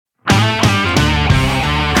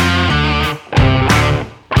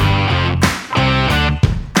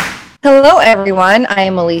Hello, everyone. I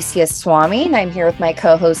am Alicia Swami, and I'm here with my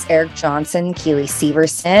co-host Eric Johnson, Keely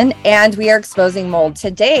Severson, and we are exposing mold.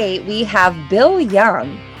 Today, we have Bill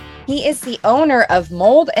Young. He is the owner of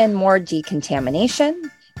Mold and More Decontamination.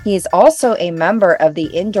 He is also a member of the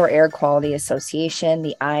Indoor Air Quality Association,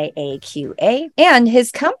 the IAQA, and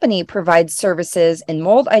his company provides services in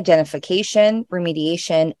mold identification,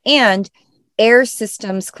 remediation, and air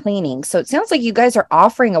systems cleaning. So it sounds like you guys are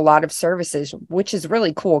offering a lot of services, which is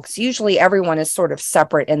really cool because usually everyone is sort of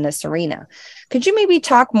separate in this arena. Could you maybe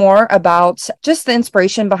talk more about just the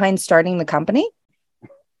inspiration behind starting the company?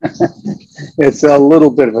 It's a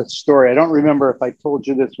little bit of a story. I don't remember if I told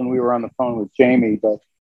you this when we were on the phone with Jamie, but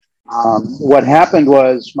what happened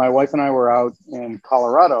was my wife and I were out in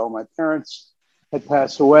Colorado. My parents had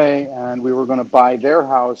passed away, and we were going to buy their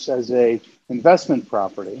house as a investment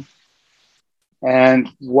property. And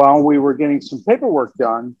while we were getting some paperwork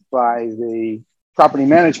done by the property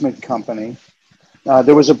management company,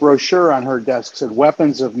 there was a brochure on her desk that said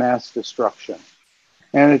weapons of mass destruction.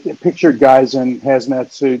 And it pictured guys in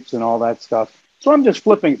hazmat suits and all that stuff. So I'm just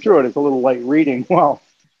flipping through it. It's a little light reading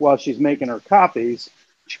while she's making her copies.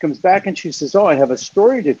 She comes back and she says, "Oh, I have a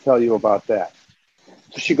story to tell you about that."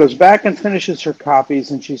 So she goes back and finishes her copies,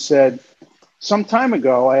 and she said, "Some time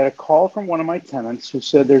ago, I had a call from one of my tenants who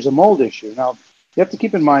said there's a mold issue." Now, you have to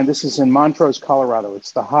keep in mind, this is in Montrose, Colorado.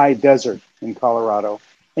 It's the high desert in Colorado.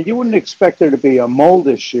 And you wouldn't expect there to be a mold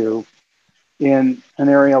issue in an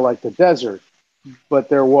area like the desert, but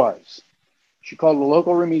there was. She called the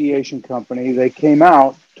local remediation company. They came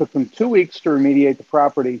out, took them 2 weeks to remediate the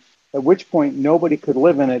property, at which point nobody could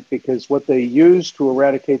live in it because what they used to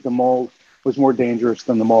eradicate the mold was more dangerous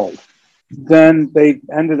than the mold. Then they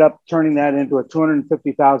ended up turning that into a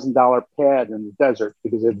 $250,000 pad in the desert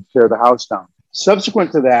because they had to tear the house down.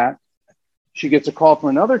 Subsequent to that, she gets a call from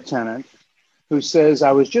another tenant who says,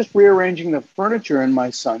 "I was just rearranging the furniture in my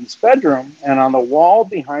son's bedroom, and on the wall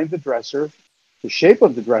behind the dresser, the shape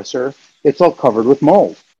of the dresser, it's all covered with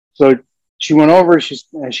mold." So she went over, she's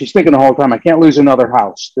thinking the whole time, "I can't lose another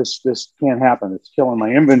house. This can't happen. It's killing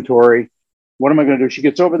my inventory. What am I going to do?" She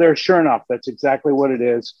gets over there. Sure enough, that's exactly what it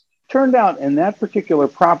is. Turned out in that particular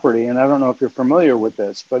property, and I don't know if you're familiar with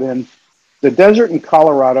this, but in the desert in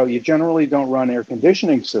Colorado, you generally don't run air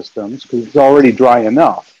conditioning systems because it's already dry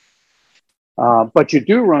enough. But you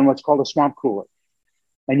do run what's called a swamp cooler.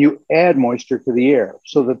 And you add moisture to the air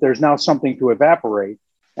so that there's now something to evaporate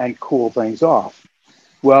and cool things off.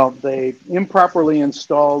 Well, they improperly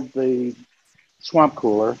installed the swamp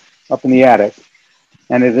cooler up in the attic,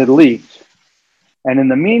 and it had leaked. And in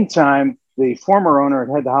the meantime, the former owner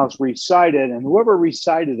had the house re-sided, and whoever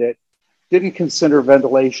re-sided it didn't consider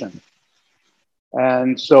ventilation.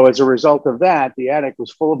 And so as a result of that, the attic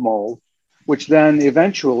was full of mold, which then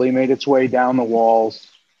eventually made its way down the walls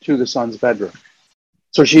to the son's bedroom.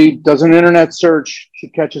 So she does an internet search. She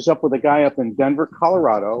catches up with a guy up in Denver,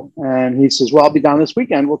 Colorado, and he says, "Well, I'll be down this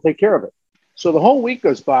weekend. We'll take care of it." So the whole week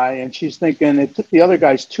goes by, and she's thinking, it took the other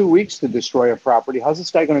guys 2 weeks to destroy a property. How's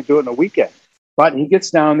this guy going to do it in a weekend? But he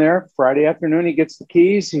gets down there Friday afternoon. He gets the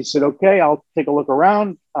keys. He said, "Okay, I'll take a look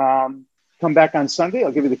around. Come back on Sunday.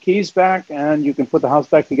 I'll give you the keys back, and you can put the house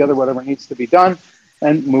back together, whatever needs to be done,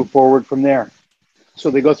 and move forward from there." So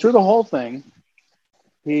they go through the whole thing.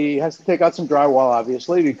 He has to take out some drywall,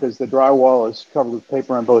 obviously, because the drywall is covered with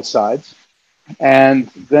paper on both sides. And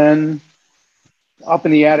then up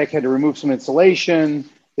in the attic, had to remove some insulation.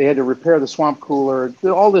 They had to repair the swamp cooler.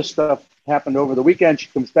 All this stuff happened over the weekend. She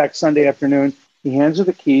comes back Sunday afternoon. He hands her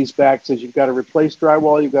the keys back, says, "You've got to replace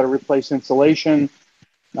drywall. You've got to replace insulation.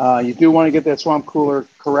 You do want to get that swamp cooler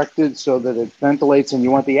corrected so that it ventilates, and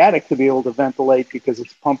you want the attic to be able to ventilate because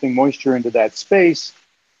it's pumping moisture into that space.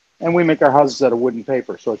 And we make our houses out of wood and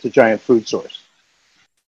paper, so it's a giant food source."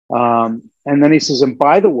 And then he says, "And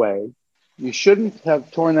by the way, you shouldn't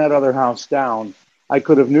have torn that other house down. I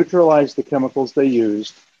could have neutralized the chemicals they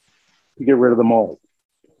used to get rid of the mold."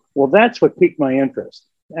 Well, that's what piqued my interest.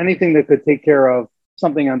 Anything that could take care of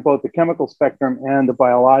something on both the chemical spectrum and the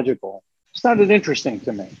biological sounded interesting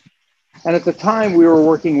to me. And at the time, we were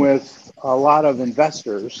working with a lot of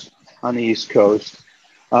investors on the East Coast.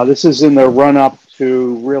 This is in the run-up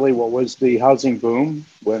to really what was the housing boom,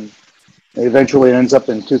 when eventually it ends up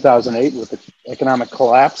in 2008 with the economic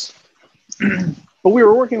collapse. But we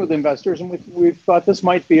were working with investors, and we thought this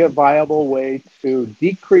might be a viable way to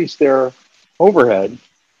decrease their overhead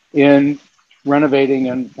in renovating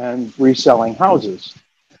and reselling houses.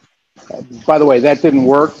 By the way, that didn't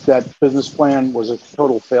work. That business plan was a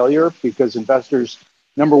total failure because investors,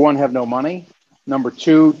 number one, have no money. Number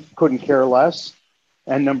two, couldn't care less.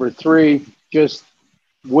 And number three, just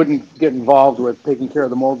wouldn't get involved with taking care of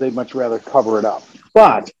the mold. They'd much rather cover it up.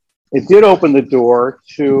 But it did open the door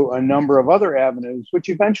to a number of other avenues, which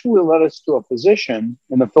eventually led us to a physician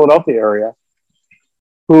in the Philadelphia area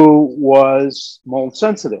who was mold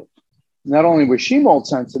sensitive. Not only was she mold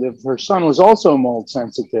sensitive, her son was also mold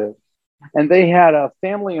sensitive. And they had a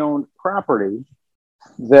family-owned property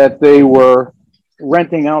that they were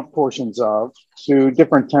renting out portions of to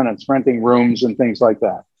different tenants, renting rooms and things like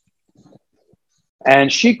that.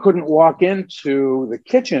 And she couldn't walk into the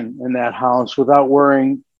kitchen in that house without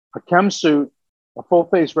wearing a chem suit, a full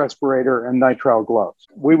face respirator, and nitrile gloves.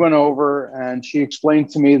 We went over and she explained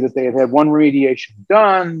to me that they had had one remediation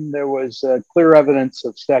done. There was clear evidence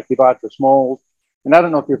of Stachybotrys mold. And I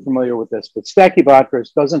don't know if you're familiar with this, but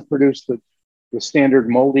Stachybotrys doesn't produce the standard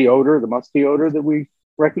moldy odor, the musty odor that we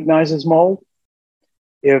recognize as mold.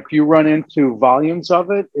 If you run into volumes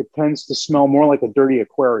of it, it tends to smell more like a dirty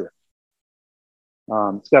aquarium.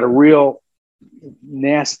 It's got a real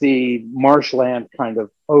nasty marshland kind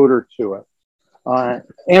of odor to it.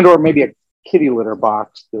 And or maybe a kitty litter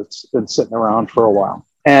box that's been sitting around for a while.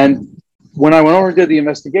 And when I went over and did the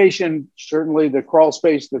investigation, certainly the crawl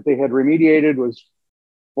space that they had remediated was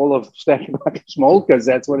full of Stachybotrys mold because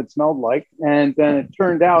that's what it smelled like. And then it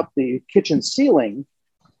turned out the kitchen ceiling,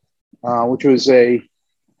 which was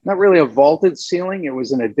not really a vaulted ceiling, it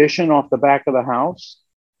was an addition off the back of the house.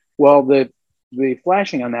 Well, the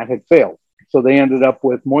flashing on that had failed. So they ended up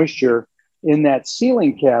with moisture in that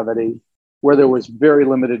ceiling cavity where there was very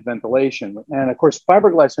limited ventilation. And of course,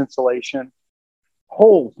 fiberglass insulation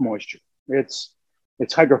holds moisture. It's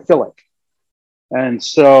hydrophilic. And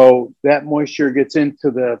so that moisture gets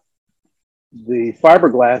into the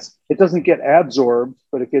fiberglass. It doesn't get absorbed,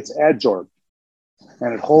 but it gets adsorbed.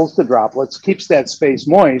 And it holds the droplets, keeps that space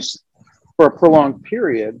moist for a prolonged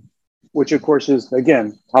period, which of course is,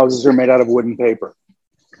 again, houses are made out of wood and paper.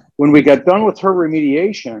 When we got done with her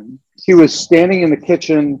remediation, she was standing in the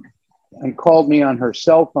kitchen and called me on her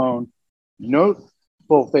cell phone. No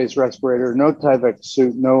full face respirator, no Tyvek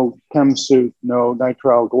suit, no chem suit, no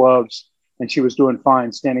nitrile gloves. And she was doing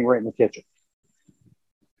fine standing right in the kitchen,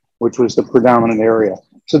 which was the predominant area.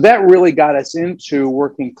 So that really got us into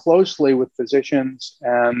working closely with physicians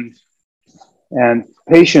and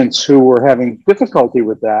patients who were having difficulty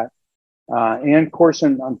with that. Ann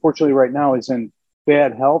Corson, unfortunately, right now is in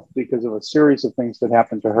bad health because of a series of things that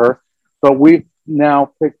happened to her. But we've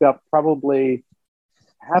now picked up probably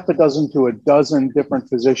half a dozen to a dozen different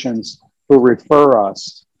physicians who refer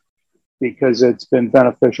us because it's been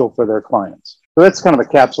beneficial for their clients. So that's kind of a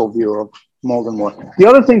capsule view of mold and more. The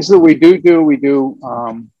other things that we do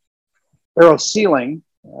aero sealing.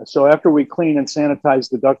 So after we clean and sanitize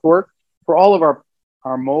the ductwork, for all of our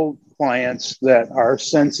mold clients that are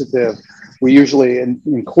sensitive, we usually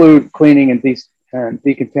include cleaning and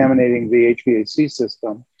decontaminating the HVAC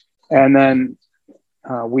system. And then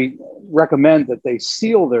we recommend that they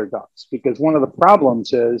seal their ducts because one of the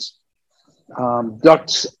problems is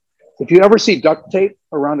ducts. If you ever see duct tape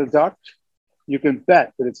around a duct, you can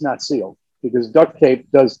bet that it's not sealed because duct tape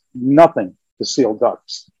does nothing to seal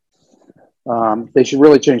ducts. They should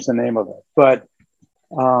really change the name of it. But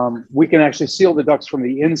we can actually seal the ducts from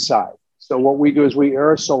the inside. So what we do is we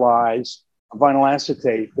aerosolize vinyl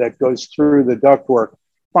acetate that goes through the ductwork,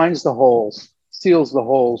 finds the holes, seals the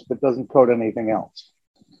holes, but doesn't coat anything else.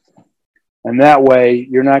 And that way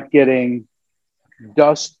you're not getting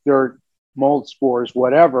dust, dirt, mold spores,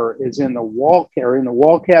 whatever is in the wall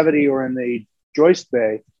cavity or in the joist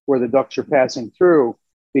bay where the ducts are passing through,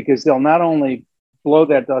 because they'll not only blow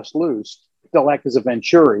that dust loose, they'll act as a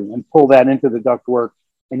venturi and pull that into the ductwork,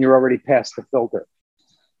 and you're already past the filter.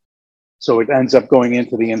 So it ends up going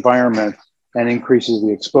into the environment and increases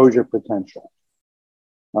the exposure potential.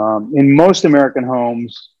 In most American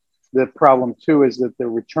homes, the problem too is that the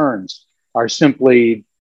returns are simply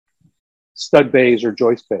stud bays or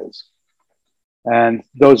joist bays. And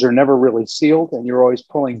those are never really sealed, and you're always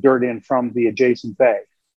pulling dirt in from the adjacent bay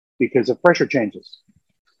because of pressure changes.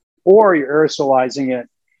 Or you're aerosolizing it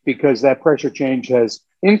because that pressure change has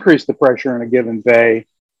increased the pressure in a given bay,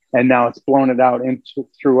 and now it's blown it out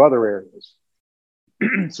through other areas.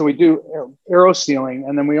 So we do aero sealing,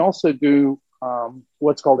 and then we also do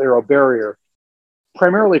what's called aero barrier,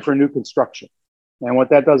 primarily for new construction. And what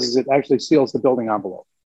that does is it actually seals the building envelope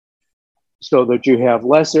so that you have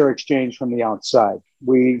less air exchange from the outside.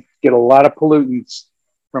 We get a lot of pollutants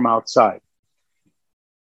from outside.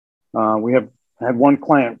 We have had one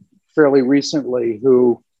client fairly recently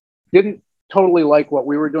who didn't totally like what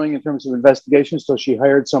we were doing in terms of investigation, so she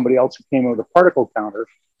hired somebody else who came with a particle counter,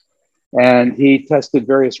 and he tested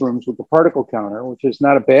various rooms with the particle counter, which is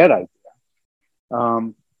not a bad idea.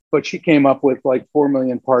 but she came up with like 4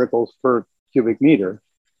 million particles per cubic meter,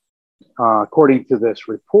 according to this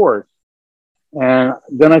report. And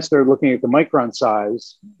then I started looking at the micron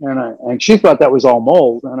size, and she thought that was all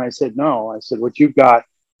mold. And I said, no. I said, what you've got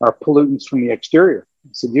are pollutants from the exterior. I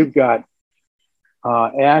said, you've got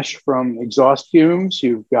ash from exhaust fumes.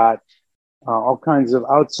 You've got all kinds of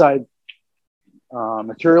outside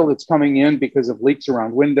material that's coming in because of leaks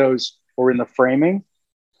around windows or in the framing.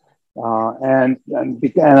 And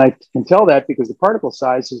I can tell that because the particle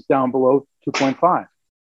size is down below 2.5.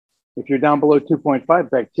 If you're down below 2.5,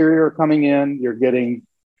 bacteria are coming in. You're getting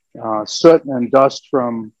soot and dust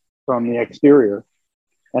from the exterior.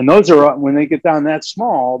 And those are, when they get down that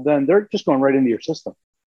small, then they're just going right into your system.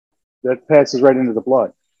 That passes right into the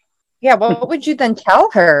blood. Yeah. What would you then tell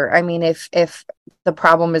her? I mean, if the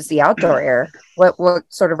problem is the outdoor air, what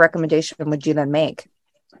sort of recommendation would you then make?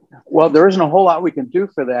 Well, there isn't a whole lot we can do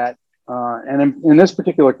for that. And in this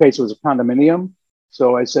particular case, it was a condominium.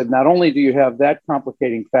 So I said, not only do you have that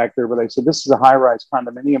complicating factor, but I said, this is a high-rise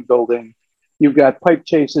condominium building. You've got pipe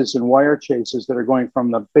chases and wire chases that are going from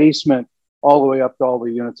the basement all the way up to all the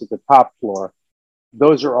units at the top floor.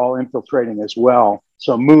 Those are all infiltrating as well.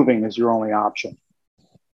 So moving is your only option,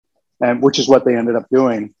 and which is what they ended up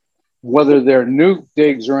doing. Whether their new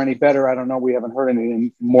digs are any better, I don't know. We haven't heard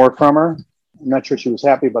anything more from her. I'm not sure she was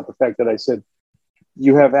happy about the fact that I said,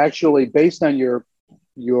 you have actually, based on your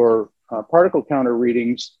particle counter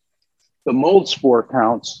readings, the mold spore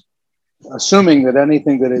counts, assuming that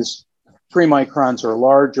anything that is 3 microns or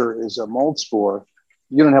larger is a mold spore,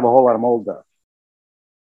 you don't have a whole lot of mold there.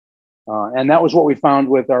 And that was what we found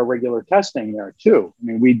with our regular testing there too. I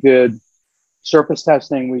mean, we did surface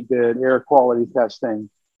testing, we did air quality testing.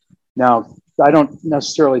 Now, I don't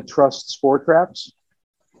necessarily trust spore traps,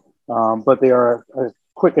 but they are a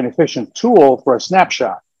quick and efficient tool for a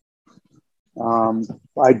snapshot.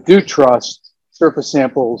 I do trust surface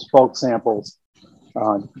samples, bulk samples,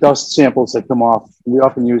 dust samples that come off. We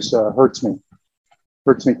often use Hertz Me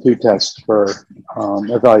 2 test for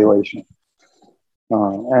evaluation.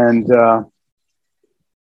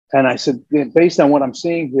 And I said, based on what I'm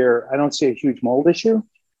seeing here, I don't see a huge mold issue,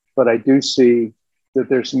 but I do see that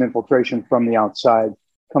there's some infiltration from the outside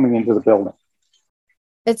coming into the building.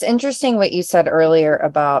 It's interesting what you said earlier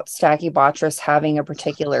about Stachybotrys having a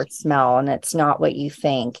particular smell, and it's not what you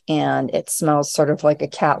think. And it smells sort of like a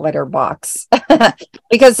cat litter box,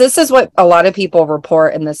 because this is what a lot of people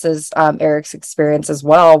report. And this is Eric's experience as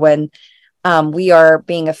well. When we are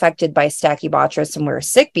being affected by Stachybotrys and we're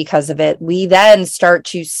sick because of it, we then start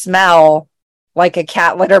to smell like a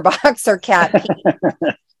cat litter box or cat pee.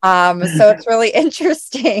 So it's really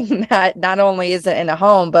interesting that not only is it in a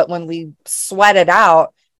home, but when we sweat it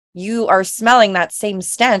out, you are smelling that same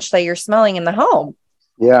stench that you're smelling in the home.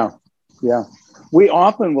 Yeah. Yeah. We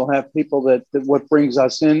often will have people that what brings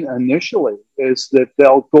us in initially is that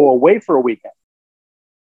they'll go away for a weekend.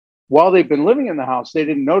 While they've been living in the house, they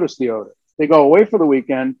didn't notice the odor. They go away for the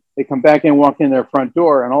weekend, they come back and walk in their front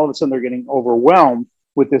door, and all of a sudden they're getting overwhelmed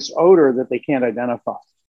with this odor that they can't identify.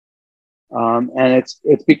 And it's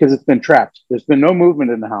because it's been trapped. There's been no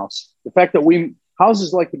movement in the house. The fact that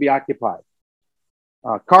houses like to be occupied.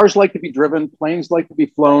 Cars like to be driven, planes like to be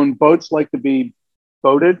flown, boats like to be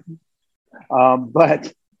boated.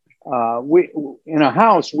 But in a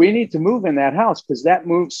house, we need to move in that house because that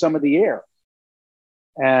moves some of the air.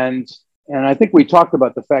 And I think we talked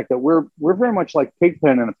about the fact that we're very much like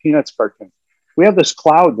Pigpen in a Peanuts cartoon. We have this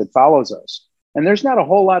cloud that follows us, and there's not a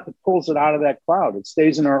whole lot that pulls it out of that cloud. It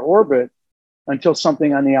stays in our orbit until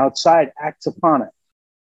something on the outside acts upon it.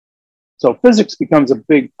 So physics becomes a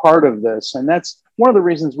big part of this. And that's one of the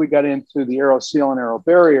reasons we got into the aeroseal and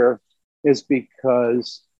aerobarrier, is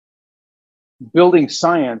because building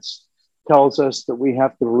science tells us that we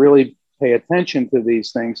have to really pay attention to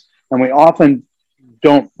these things. And we often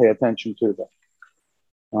don't pay attention to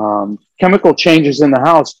them. Chemical changes in the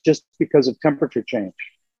house just because of temperature change.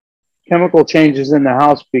 Chemical changes in the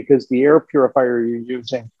house because the air purifier you're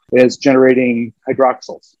using is generating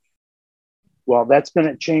hydroxyls. Well, that's going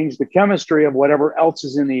to change the chemistry of whatever else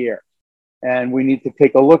is in the air. And we need to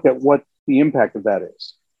take a look at what the impact of that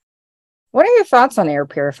is. What are your thoughts on air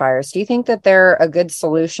purifiers? Do you think that they're a good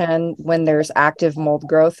solution when there's active mold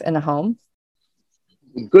growth in a home?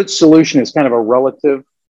 A good solution is kind of a relative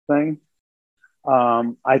thing.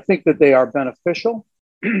 I think that they are beneficial.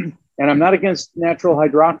 And I'm not against natural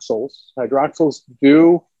hydroxyls. Hydroxyls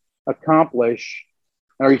do accomplish.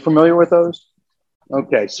 Are you familiar with those?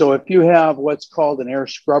 Okay, so if you have what's called an air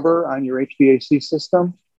scrubber on your HVAC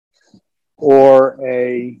system, or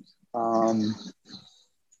I'm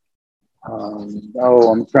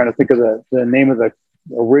trying to think of the name of the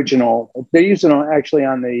original. They use it actually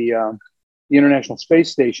on the International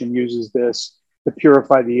Space Station uses this to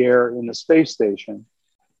purify the air in the space station.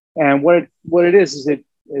 And what it is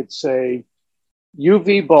it's a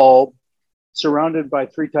UV bulb surrounded by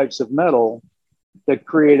three types of metal that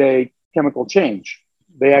create a chemical change.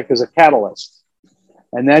 They act as a catalyst,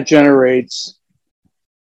 and that generates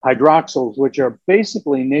hydroxyls, which are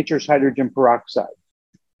basically nature's hydrogen peroxide.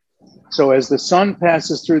 So as the sun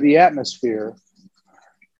passes through the atmosphere,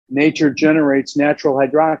 nature generates natural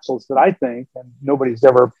hydroxyls that I think, and nobody's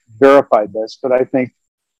ever verified this, but I think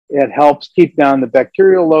it helps keep down the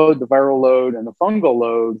bacterial load, the viral load, and the fungal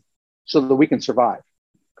load so that we can survive.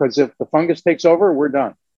 Because if the fungus takes over, we're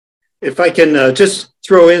done. If I can just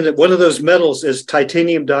throw in that one of those metals is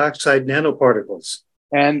titanium dioxide nanoparticles.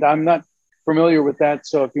 And I'm not familiar with that,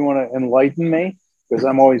 so if you want to enlighten me, because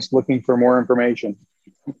I'm always looking for more information.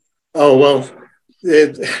 Oh, well,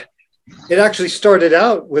 it actually started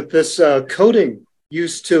out with this coating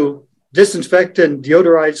used to disinfect and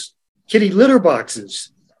deodorize kitty litter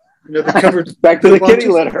boxes. You know, they covered back to the kitty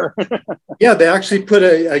litter. Yeah, they actually put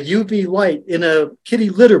a UV light in a kitty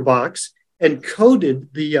litter box and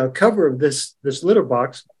coated the cover of this litter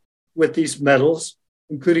box with these metals,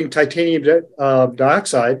 including titanium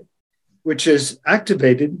dioxide, which is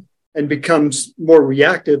activated and becomes more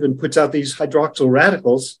reactive and puts out these hydroxyl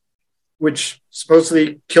radicals, which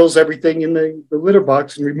supposedly kills everything in the litter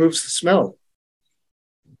box and removes the smell.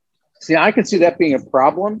 See, I can see that being a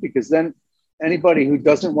problem, because then anybody who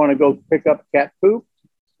doesn't want to go pick up cat poop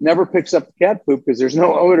never picks up cat poop because there's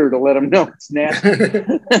no odor to let them know it's nasty.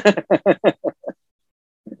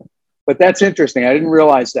 But that's interesting. I didn't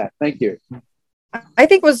realize that. Thank you. I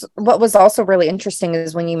think what was also really interesting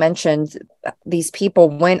is when you mentioned these people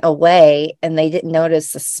went away and they didn't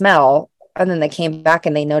notice the smell, and then they came back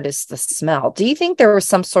and they noticed the smell. Do you think there was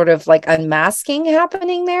some sort of like unmasking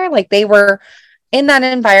happening there? Like they were in that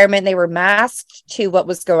environment, they were masked to what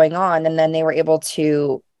was going on, and then they were able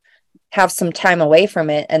to have some time away from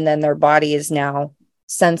it, and then their body is now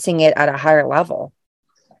sensing it at a higher level.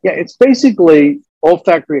 Yeah, it's basically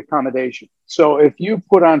olfactory accommodation. So if you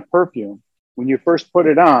put on perfume, when you first put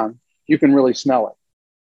it on, you can really smell it.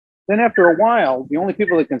 Then after a while, the only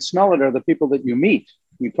people that can smell it are the people that you meet,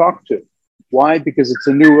 you talk to. Why? Because it's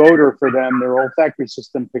a new odor for them. Their olfactory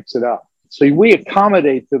system picks it up. So we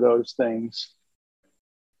accommodate to those things.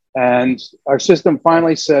 And our system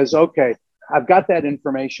finally says, okay, I've got that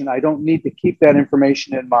information. I don't need to keep that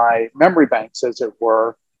information in my memory banks, as it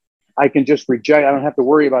were. I can just reject. I don't have to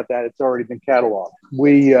worry about that. It's already been cataloged.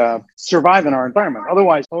 We survive in our environment.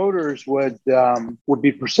 Otherwise, odors would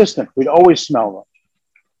be persistent. We'd always smell them.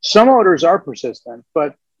 Some odors are persistent,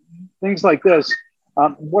 but things like this,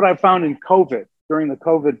 what I found in COVID, during the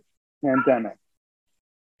COVID pandemic,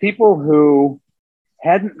 people who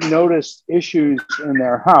hadn't noticed issues in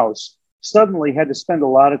their house suddenly had to spend a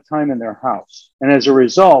lot of time in their house. And as a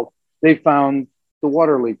result, they found the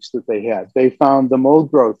water leaks that they had. They found the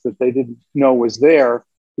mold growth that they didn't know was there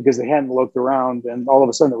because they hadn't looked around, and all of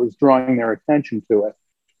a sudden it was drawing their attention to it.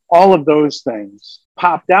 All of those things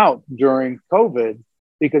popped out during COVID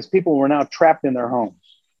because people were now trapped in their homes.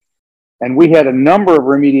 And we had a number of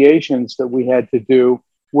remediations that we had to do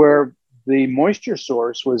where the moisture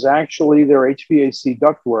source was actually their HVAC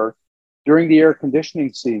ductwork during the air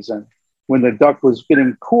conditioning season, when the duct was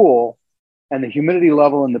getting cool and the humidity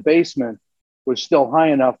level in the basement was still high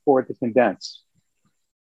enough for it to condense.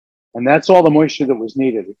 And that's all the moisture that was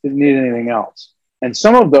needed. It didn't need anything else. And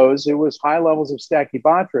some of those, it was high levels of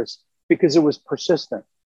Stachybotrys because it was persistent.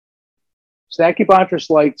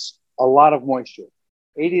 Stachybotrys likes a lot of moisture,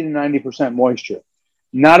 80 to 90% moisture,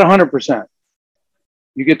 not 100%.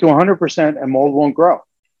 You get to 100% and mold won't grow.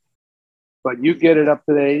 But you get it up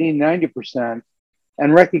to the 80, 90%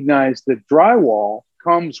 and recognize that drywall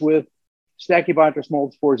comes with Stachybotrys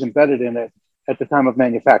mold spores embedded in it at the time of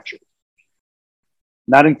manufacture.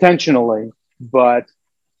 Not intentionally, but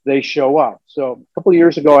they show up. So a couple of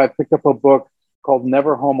years ago, I picked up a book called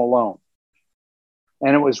Never Home Alone.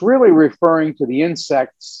 And it was really referring to the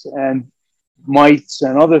insects and mites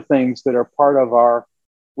and other things that are part of our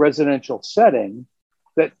residential setting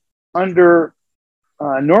that under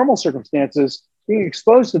normal circumstances, being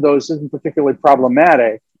exposed to those isn't particularly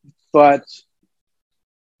problematic, but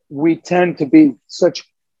we tend to be such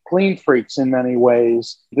clean freaks in many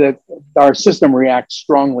ways that our system reacts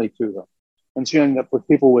strongly to them. And so you end up with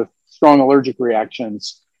people with strong allergic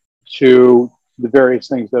reactions to the various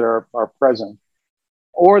things that are present.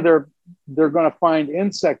 Or they're going to find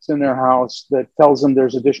insects in their house that tells them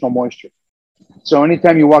there's additional moisture. So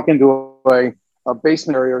anytime you walk into a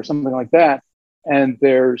basement area or something like that, and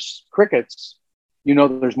there's crickets, you know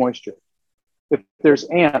there's moisture. If there's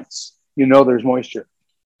ants, you know there's moisture.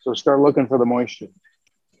 So start looking for the moisture.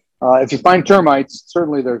 If you find termites,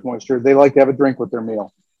 certainly there's moisture. They like to have a drink with their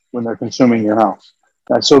meal when they're consuming your house.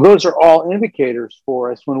 So those are all indicators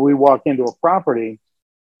for us when we walk into a property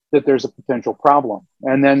that there's a potential problem.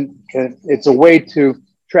 And then it's a way to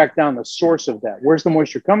track down the source of that. Where's the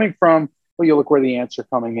moisture coming from? Well, you look where the ants are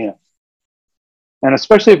coming in. And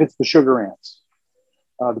especially if it's the sugar ants.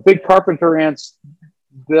 The big carpenter ants,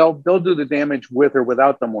 they'll do the damage with or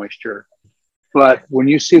without the moisture. But when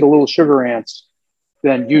you see the little sugar ants,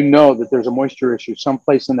 then you know that there's a moisture issue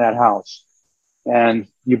someplace in that house. And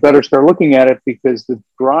you better start looking at it because the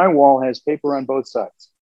drywall has paper on both sides.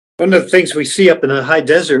 One of the things we see up in the high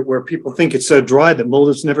desert where people think it's so dry that mold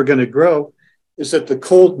is never going to grow is that the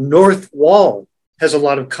cold north wall has a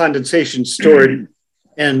lot of condensation stored.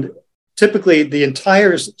 And typically the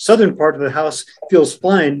entire southern part of the house feels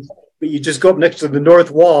fine, but you just go up next to the north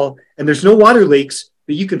wall and there's no water leaks,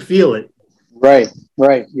 but you can feel it. Right,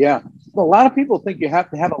 yeah. Well, a lot of people think you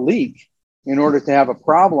have to have a leak in order to have a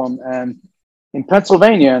problem. And in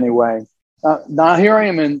Pennsylvania, anyway, now here I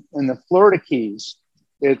am in the Florida Keys.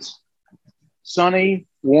 It's sunny,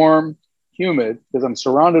 warm, humid because I'm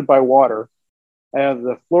surrounded by water. I have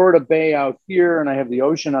the Florida Bay out here and I have the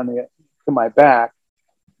ocean to my back.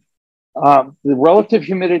 The relative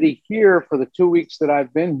humidity here for the 2 weeks that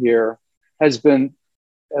I've been here has been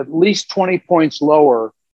at least 20 points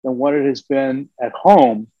lower than what it has been at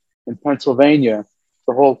home in Pennsylvania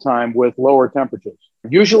the whole time with lower temperatures.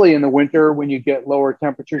 Usually in the winter, when you get lower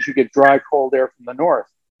temperatures, you get dry, cold air from the north.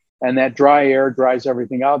 And that dry air dries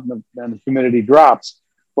everything out and the humidity drops.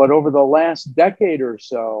 But over the last decade or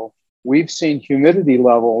so, we've seen humidity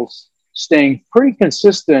levels staying pretty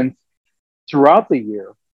consistent throughout the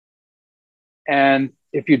year. And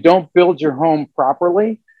if you don't build your home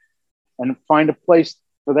properly and find a place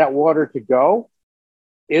for that water to go,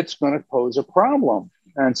 it's going to pose a problem.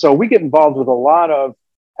 And so we get involved with a lot of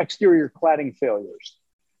exterior cladding failures.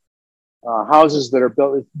 Houses that are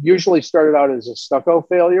built, usually started out as a stucco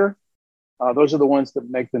failure. Those are the ones that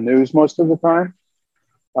make the news most of the time.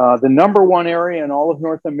 The number one area in all of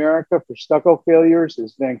North America for stucco failures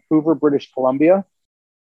is Vancouver, British Columbia.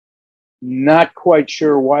 Not quite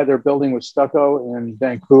sure why they're building with stucco in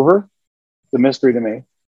Vancouver. It's a mystery to me.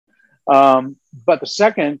 But the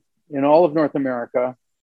second in all of North America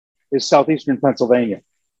is southeastern Pennsylvania.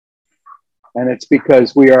 And it's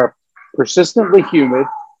because we are persistently humid,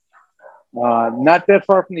 not that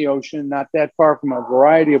far from the ocean, not that far from a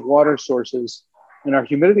variety of water sources, and our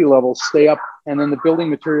humidity levels stay up, and then the building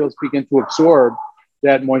materials begin to absorb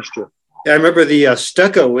that moisture. Yeah, I remember the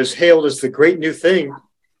stucco was hailed as the great new thing.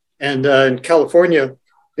 And in California,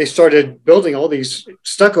 they started building all these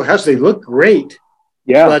stucco houses. They look great.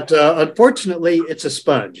 Yeah. But unfortunately, it's a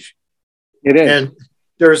sponge. It is. And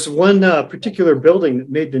there's one particular building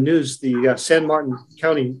that made the news, the San Martin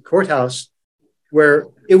County Courthouse, where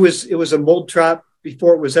it was a mold trap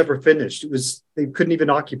before it was ever finished. They couldn't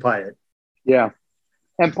even occupy it. Yeah.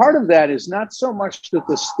 And part of that is not so much that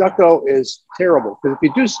the stucco is terrible, because if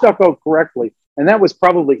you do stucco correctly, and that was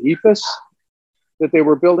probably EFIS that they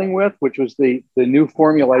were building with, which was the new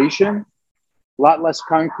formulation, a lot less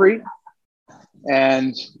concrete.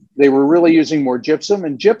 And they were really using more gypsum,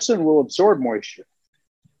 and gypsum will absorb moisture.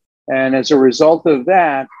 And as a result of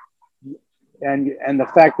that, and the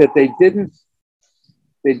fact that they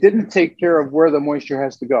didn't take care of where the moisture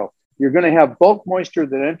has to go, you're going to have bulk moisture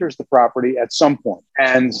that enters the property at some point.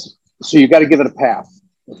 And so you got to give it a path.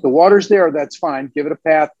 If the water's there, that's fine. Give it a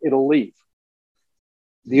path, it'll leave.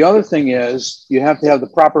 The other thing is you have to have the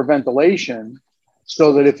proper ventilation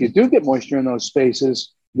so that if you do get moisture in those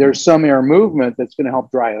spaces, there's some air movement that's going to help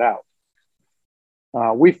dry it out.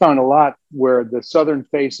 We found a lot where the southern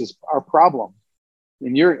face is our problem.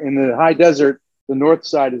 In the high desert, the north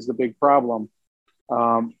side is the big problem.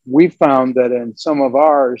 We found that in some of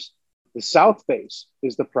ours, the south face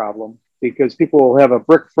is the problem because people will have a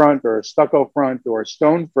brick front or a stucco front or a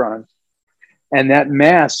stone front, and that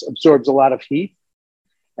mass absorbs a lot of heat.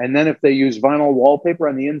 And then if they use vinyl wallpaper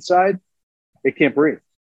on the inside, it can't breathe.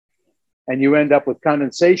 And you end up with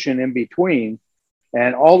condensation in between,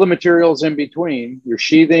 and all the materials in between, your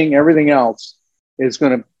sheathing, everything else is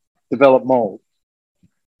going to develop mold.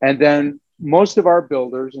 And then most of our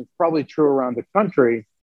builders, and it's probably true around the country,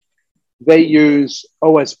 they use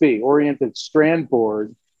OSB, oriented strand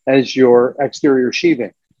board, as your exterior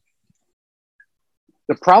sheathing.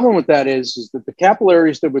 The problem with that is that the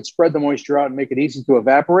capillaries that would spread the moisture out and make it easy to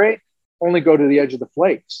evaporate only go to the edge of the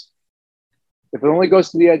flakes. If it only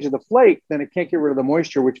goes to the edge of the flake, then it can't get rid of the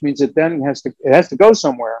moisture, which means it then has to go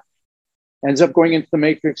somewhere. ends up going into the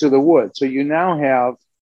matrix of the wood. So you now have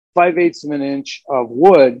 5/8 of an inch of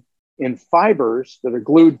wood in fibers that are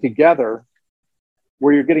glued together,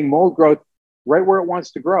 where you're getting mold growth right where it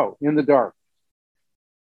wants to grow, in the dark.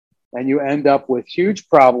 And you end up with huge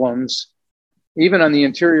problems, even on the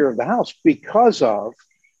interior of the house, because of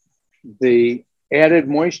the added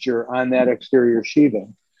moisture on that exterior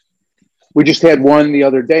sheathing. We just had one the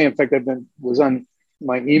other day. In fact, was on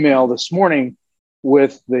my email this morning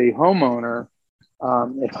with the homeowner.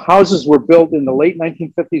 If houses were built in the late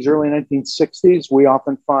 1950s, early 1960s, we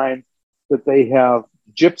often find that they have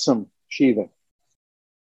gypsum sheathing.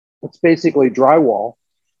 It's basically drywall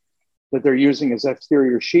that they're using as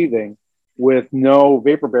exterior sheathing with no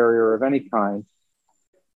vapor barrier of any kind.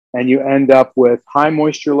 And you end up with high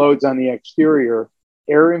moisture loads on the exterior,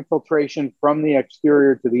 air infiltration from the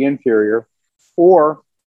exterior to the interior, or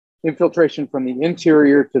infiltration from the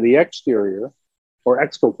interior to the exterior, or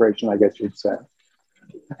exfiltration, I guess you'd say.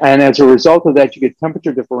 And as a result of that, you get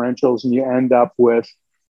temperature differentials and you end up with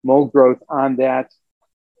mold growth on that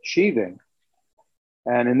sheathing.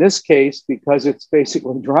 And in this case, because it's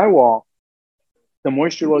basically drywall, the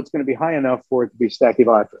moisture load is going to be high enough for it to be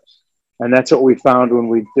stachybotrys. And that's what we found when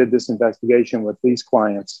we did this investigation with these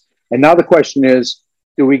clients. And now the question is,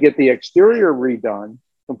 do we get the exterior redone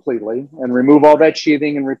completely and remove all that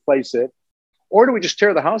sheathing and replace it? Or do we just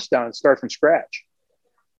tear the house down and start from scratch?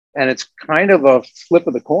 And it's kind of a flip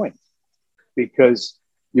of the coin, because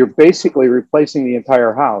you're basically replacing the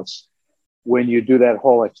entire house when you do that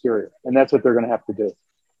whole exterior. And that's what they're going to have to do.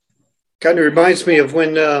 Kind of reminds me of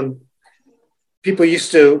when people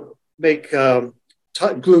used to make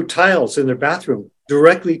glue tiles in their bathroom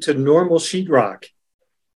directly to normal sheetrock.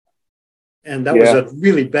 And that was a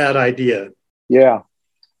really bad idea. Yeah.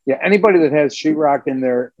 Anybody that has sheetrock in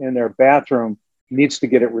their bathroom needs to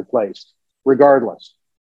get it replaced, regardless.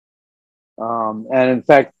 And in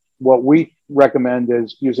fact, what we recommend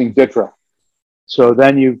is using Ditra. So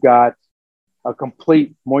then you've got a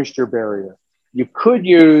complete moisture barrier. You could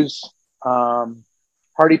use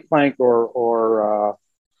hardy plank or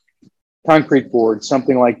concrete board,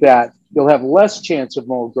 something like that. You'll have less chance of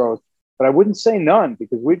mold growth, but I wouldn't say none,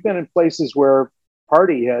 because we've been in places where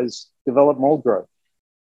hardy has developed mold growth.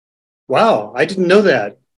 Wow, I didn't know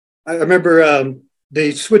that. I remember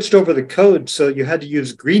they switched over the code, so you had to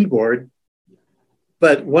use green board.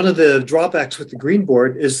 But one of the drawbacks with the green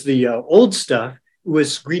board is the old stuff. It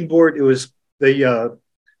was green board. It was the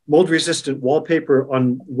mold-resistant wallpaper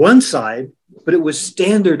on one side, but it was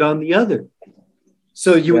standard on the other.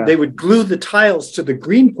 So they would glue the tiles to the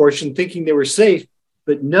green portion thinking they were safe,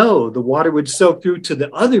 but no, the water would soak through to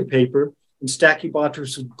the other paper and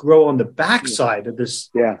stachybotrys would grow on the back side of this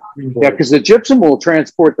green board. Yeah, because the gypsum will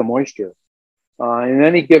transport the moisture. In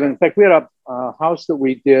any given, in fact, we had a house that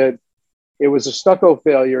we did. It was a stucco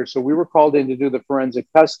failure, so we were called in to do the forensic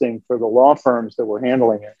testing for the law firms that were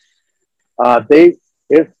handling it.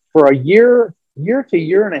 For a year to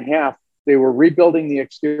year and a half, they were rebuilding the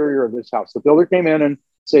exterior of this house. The builder came in and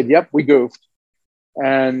said, "Yep, we goofed,"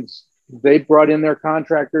 and they brought in their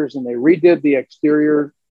contractors and they redid the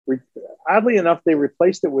exterior. Oddly enough, they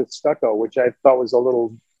replaced it with stucco, which I thought was a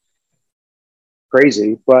little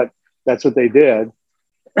crazy, but that's what they did.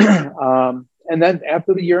 And then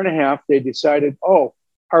after the year and a half, they decided,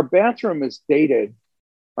 our bathroom is dated.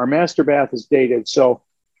 Our master bath is dated. So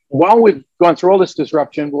while we've gone through all this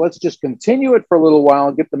disruption, let's just continue it for a little while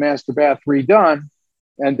and get the master bath redone.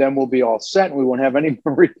 And then we'll be all set and we won't have any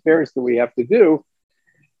more repairs that we have to do.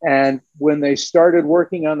 And when they started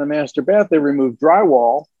working on the master bath, they removed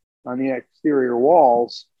drywall on the exterior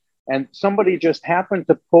walls. And somebody just happened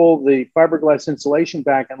to pull the fiberglass insulation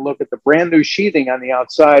back and look at the brand new sheathing on the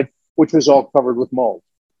outside, which was all covered with mold.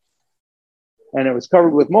 And it was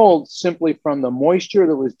covered with mold simply from the moisture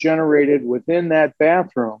that was generated within that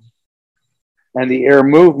bathroom and the air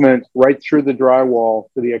movement right through the drywall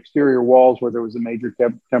to the exterior walls where there was a major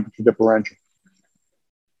temperature differential.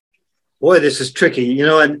 Boy, this is tricky,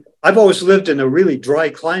 and I've always lived in a really dry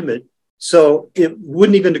climate. So it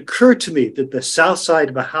wouldn't even occur to me that the south side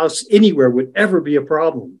of a house anywhere would ever be a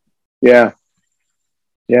problem. Yeah.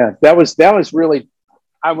 That was really,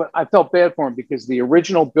 I felt bad for him because the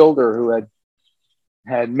original builder who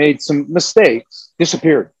had made some mistakes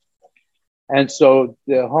disappeared. And so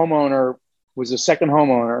the homeowner was a second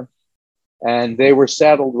homeowner and they were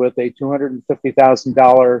saddled with a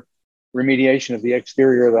 $250,000 remediation of the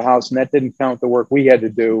exterior of the house. And that didn't count the work we had to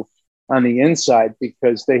do on the inside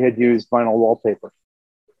because they had used vinyl wallpaper.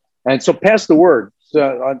 And so pass the word.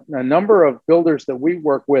 So a number of builders that we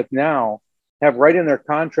work with now have right in their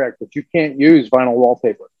contract that you can't use vinyl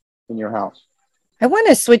wallpaper in your house. I want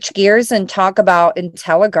to switch gears and talk about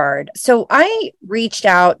IntelliGuard. So I reached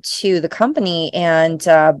out to the company, and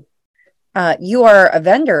you are a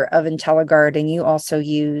vendor of IntelliGuard, and you also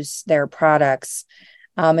use their products.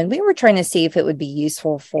 And we were trying to see if it would be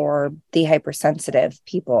useful for the hypersensitive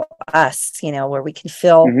people, us, where we can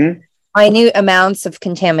feel minute amounts of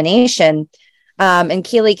contamination. And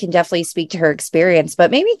Keely can definitely speak to her experience, but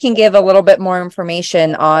maybe you can give a little bit more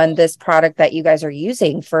information on this product that you guys are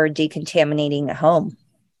using for decontaminating a home.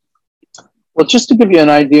 Well, just to give you an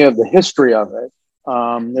idea of the history of it,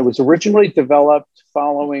 it was originally developed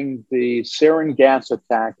following the sarin gas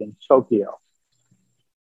attack in Tokyo,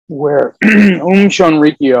 where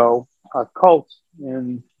Shunrikyo, a cult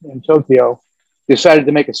in Tokyo, decided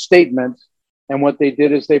to make a statement. And what they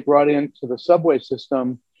did is they brought into the subway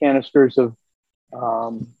system canisters of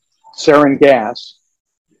sarin gas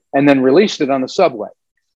and then released it on the subway.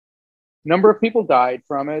 Number of people died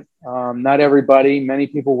from it. Not everybody. Many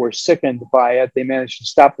people were sickened by it. They managed to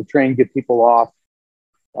stop the train, get people off.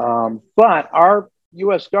 But our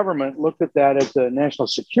U.S. government looked at that as a national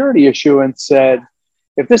security issue and said,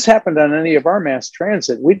 if this happened on any of our mass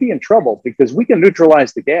transit, we'd be in trouble because we can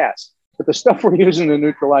neutralize the gas. But the stuff we're using to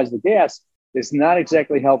neutralize the gas is not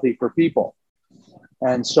exactly healthy for people.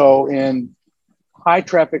 And so in high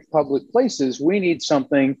traffic public places, we need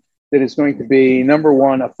something that is going to be, number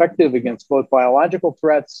one, effective against both biological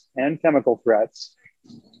threats and chemical threats.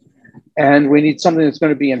 And we need something that's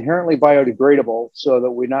going to be inherently biodegradable so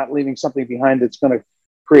that we're not leaving something behind that's going to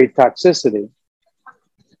create toxicity.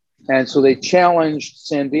 And so they challenged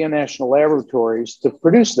Sandia National Laboratories to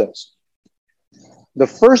produce this. The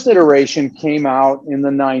first iteration came out in the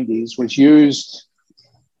 90s, was used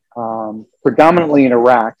predominantly in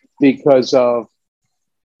Iraq because of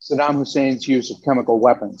Saddam Hussein's use of chemical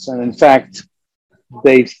weapons. And in fact,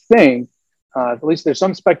 they think, at least there's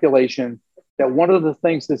some speculation, that one of the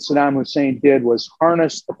things that Saddam Hussein did was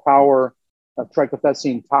harness the power of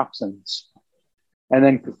trichothecene toxins and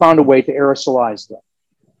then found a way to aerosolize them.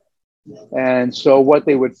 And so what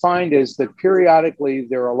they would find is that periodically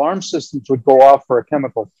their alarm systems would go off for a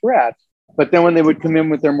chemical threat, but then when they would come in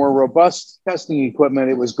with their more robust testing equipment,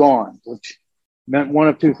 it was gone, which meant one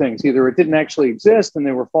of two things. Either it didn't actually exist and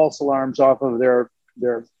they were false alarms off of their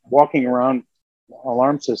walking around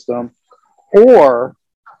alarm system, or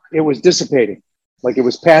it was dissipating, like it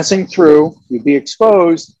was passing through, you'd be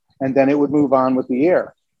exposed, and then it would move on with the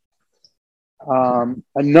air.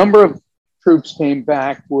 A number of troops came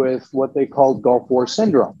back with what they called Gulf War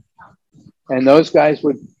syndrome. And those guys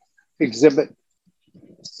would exhibit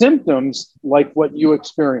symptoms like what you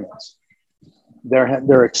experience.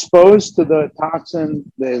 They're exposed to the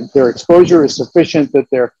toxin, their exposure is sufficient that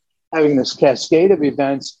they're having this cascade of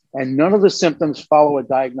events, and none of the symptoms follow a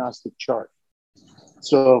diagnostic chart.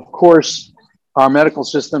 So, of course, our medical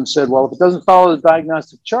system said, well, if it doesn't follow the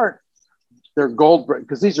diagnostic chart, they're gold,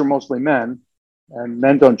 because these are mostly men, and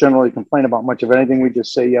men don't generally complain about much of anything. We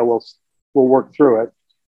just say, yeah, we'll work through it.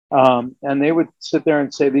 And they would sit there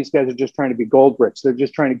and say, these guys are just trying to be gold bricks. They're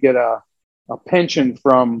just trying to get a pension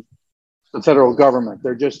from the federal government.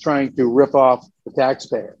 They're just trying to rip off the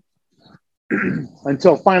taxpayer.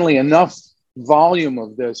 Until finally enough volume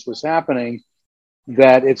of this was happening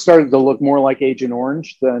that it started to look more like Agent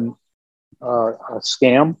Orange than a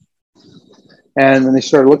scam. And then they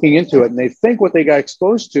started looking into it, and they think what they got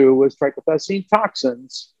exposed to was trichothecene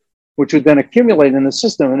toxins, which would then accumulate in the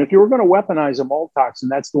system. And if you were going to weaponize a mold toxin,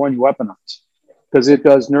 that's the one you weaponize, because it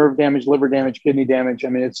does nerve damage, liver damage, kidney damage. I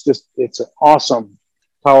mean, it's an awesome,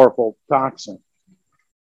 powerful toxin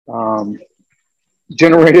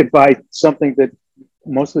generated by something that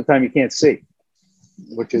most of the time you can't see,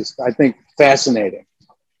 which is, I think, fascinating.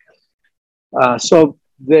 So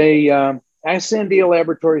they asked Sandia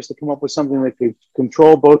Laboratories to come up with something that could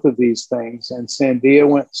control both of these things. And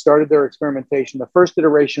Sandia started their experimentation. The first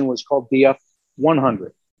iteration was called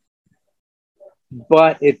DF100.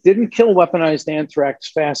 But it didn't kill weaponized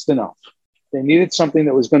anthrax fast enough. They needed something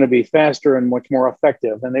that was going to be faster and much more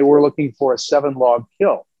effective. And they were looking for a 7-log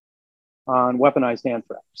kill on weaponized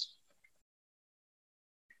anthrax.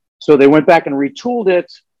 So they went back and retooled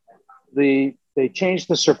it. They changed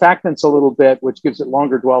the surfactants a little bit, which gives it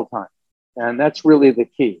longer dwell time. And that's really the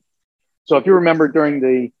key. So if you remember during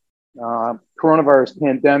the coronavirus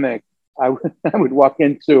pandemic, I would walk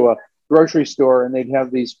into a grocery store and they'd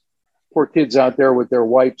have these poor kids out there with their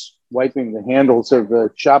wipes wiping the handles of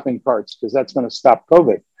the shopping carts because that's going to stop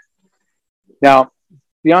COVID. Now,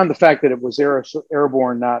 beyond the fact that it was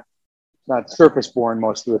airborne, not surface-borne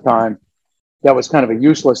most of the time, that was kind of a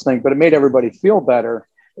useless thing, but it made everybody feel better,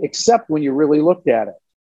 except when you really looked at it.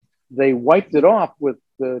 They wiped it off with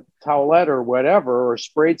the towelette or whatever, or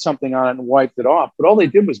sprayed something on it and wiped it off. But all they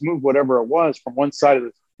did was move whatever it was from one side of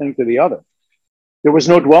the thing to the other. There was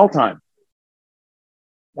no dwell time.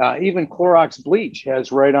 Even Clorox bleach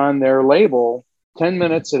has right on their label, 10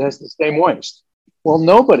 minutes, it has to stay moist. Well,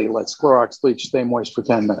 nobody lets Clorox bleach stay moist for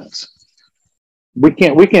 10 minutes. We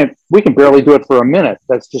can barely do it for a minute.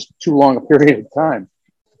 That's just too long a period of time.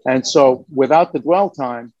 And so without the dwell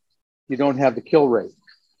time, you don't have the kill rate.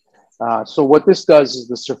 So what this does is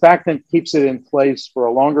the surfactant keeps it in place for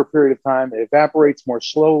a longer period of time. It evaporates more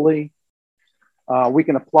slowly. We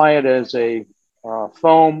can apply it as a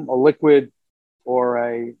foam, a liquid, or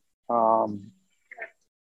a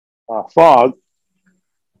fog.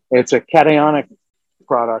 It's a cationic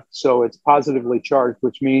product, so it's positively charged,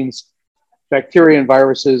 which means bacteria and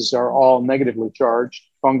viruses are all negatively charged.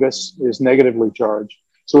 Fungus is negatively charged,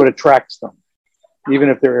 so it attracts them, even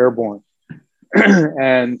if they're airborne.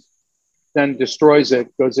 And then destroys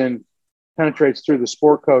it, goes in, penetrates through the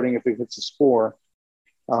spore coating if it hits a spore.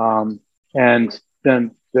 And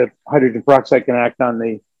then the hydrogen peroxide can act on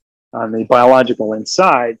the biological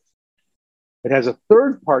inside. It has a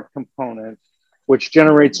third part component, which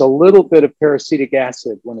generates a little bit of peracetic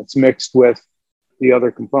acid when it's mixed with the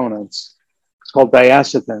other components. It's called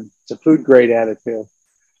diacetyl. It's a food grade additive.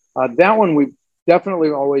 That one we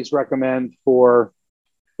definitely always recommend for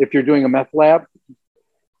if you're doing a meth lab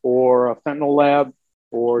or a fentanyl lab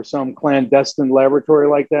or some clandestine laboratory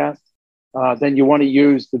like that. Then you want to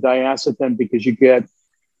use the diacetyl because you've got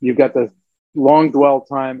the long dwell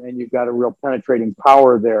time and you've got a real penetrating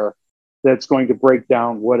power there that's going to break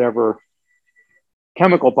down whatever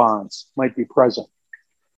chemical bonds might be present.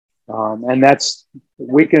 And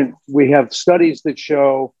we have studies that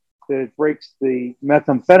show that it breaks the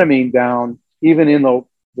methamphetamine down even in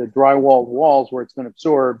the dry-walled walls where it's been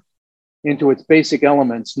absorbed into its basic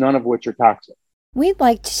elements, none of which are toxic. We'd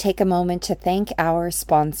like to take a moment to thank our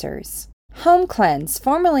sponsors. Home Cleanse,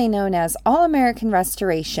 formerly known as All American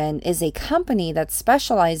Restoration, is a company that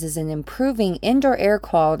specializes in improving indoor air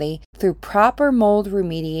quality through proper mold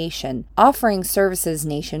remediation, offering services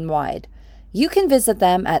nationwide. You can visit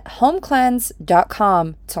them at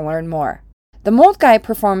homecleanse.com to learn more. The Mold Guy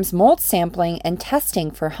performs mold sampling and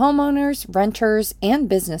testing for homeowners, renters, and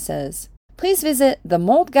businesses. Please visit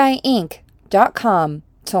themoldguyinc.com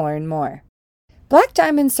to learn more. Black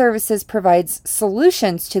Diamond Services provides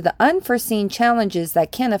solutions to the unforeseen challenges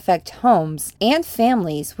that can affect homes and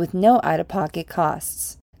families with no out-of-pocket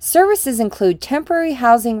costs. Services include temporary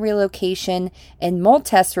housing relocation and mold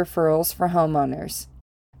test referrals for homeowners.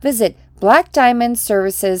 Visit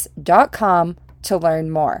blackdiamondservices.com to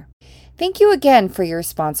learn more. Thank you again for your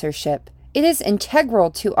sponsorship. It is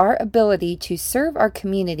integral to our ability to serve our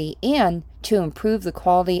community and to improve the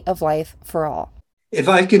quality of life for all. If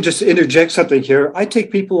I can just interject something here, I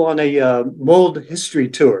take people on a mold history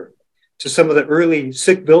tour to some of the early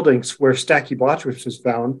sick buildings where Stachybotrys was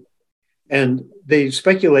found. And they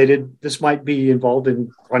speculated this might be involved in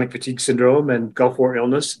chronic fatigue syndrome and Gulf War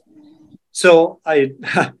illness. So I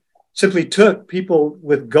simply took people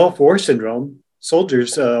with Gulf War syndrome,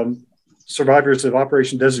 soldiers, survivors of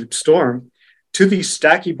Operation Desert Storm, to these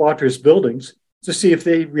Stachybotrys buildings to see if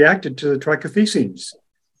they reacted to the trichothecenes.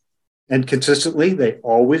 And consistently, they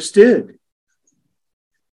always did.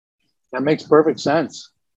 That makes perfect sense.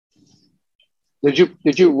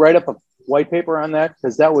 Did you write up a white paper on that?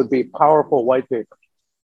 Because that would be powerful white paper.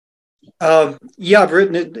 Yeah, I've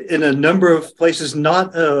written it in a number of places,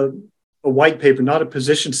 not a white paper, not a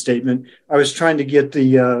position statement. I was trying to get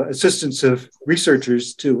the assistance of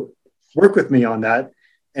researchers to work with me on that,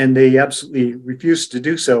 and they absolutely refused to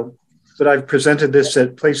do so. But I've presented this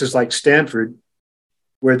at places like Stanford,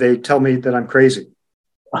 where they tell me that I'm crazy.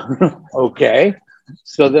 Okay.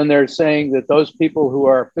 So then they're saying that those people who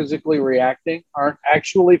are physically reacting aren't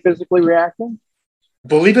actually physically reacting?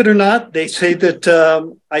 Believe it or not, they say that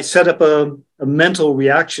I set up a mental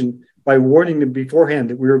reaction by warning them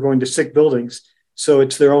beforehand that we were going to sick buildings. So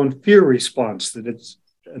it's their own fear response that it's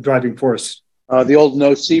a driving force. The old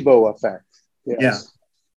nocebo effect. Yes. Yeah.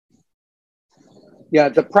 Yeah,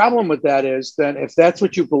 the problem with that is then if that's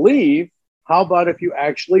what you believe, how about if you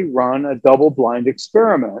actually run a double-blind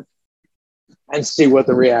experiment and see what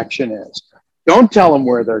the reaction is? Don't tell them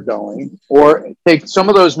where they're going, or take some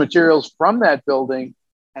of those materials from that building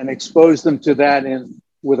and expose them to that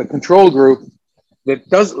with a control group that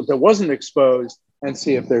wasn't exposed and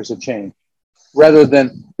see if there's a change. Rather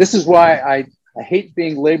than, this is why I hate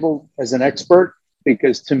being labeled as an expert,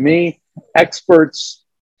 because to me, experts,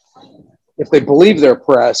 if they believe their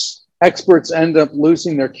press, experts end up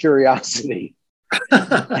losing their curiosity.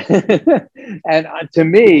 And to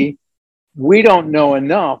me, we don't know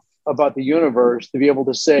enough about the universe to be able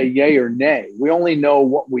to say yay or nay. We only know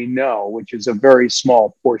what we know, which is a very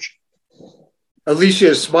small portion. Alicia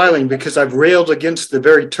is smiling because I've railed against the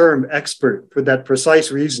very term expert for that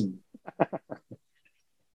precise reason. But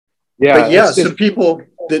yeah, some people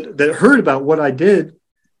that heard about what I did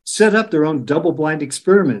set up their own double-blind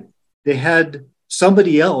experiment. They had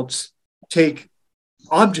somebody else take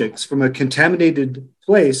objects from a contaminated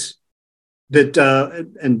place that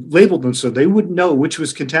and labeled them so they wouldn't know which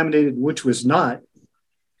was contaminated and which was not,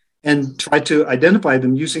 and try to identify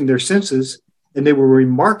them using their senses. And they were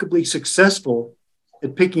remarkably successful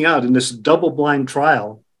at picking out in this double-blind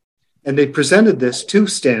trial. And they presented this to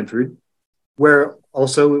Stanford, where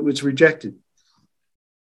also it was rejected.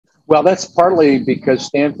 Well, that's partly because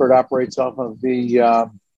Stanford operates off of the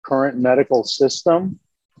current medical system.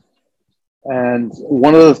 And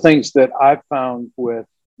one of the things that I've found with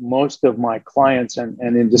most of my clients and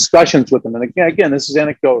in discussions with them, and again, this is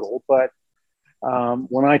anecdotal, but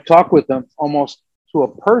when I talk with them almost to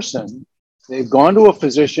a person, they've gone to a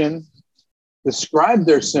physician, described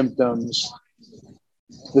their symptoms,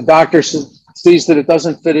 the doctor sees that it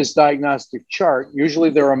doesn't fit his diagnostic chart. Usually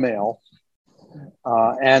they're a male.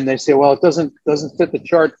 And they say, well, it doesn't fit the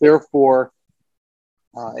chart. Therefore,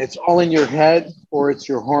 it's all in your head or it's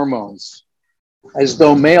your hormones, as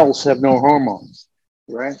though males have no hormones,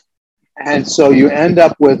 right? And so you end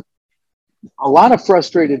up with a lot of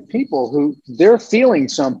frustrated people who they're feeling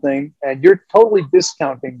something and you're totally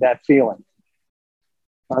discounting that feeling.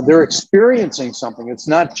 They're experiencing something. It's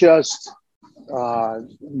not just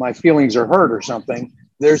my feelings are hurt or something.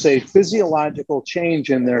 There's a physiological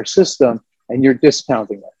change in their system and you're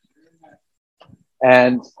discounting it.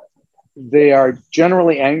 And they are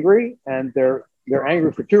generally angry, and they're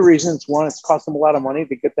angry for two reasons. One, it's cost them a lot of money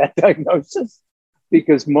to get that diagnosis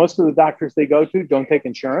because most of the doctors they go to don't take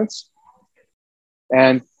insurance.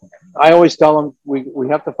 And I always tell them, we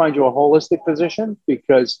have to find you a holistic physician,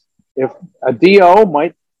 because if a DO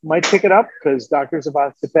might pick it up, because doctors of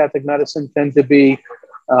osteopathic medicine tend to be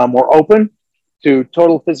more open to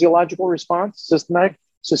total physiological response,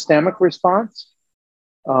 systemic response.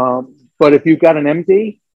 But if you've got an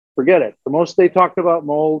MD, forget it. The most they talked about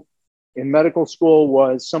mold in medical school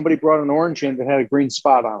was somebody brought an orange in that had a green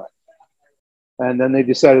spot on it. And then they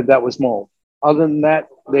decided that was mold. Other than that,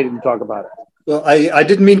 they didn't talk about it. Well, I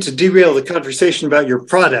didn't mean to derail the conversation about your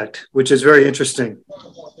product, which is very interesting,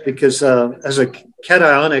 because as a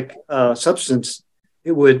cationic substance,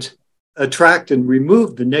 it would attract and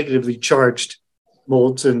remove the negatively charged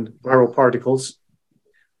molds and viral particles.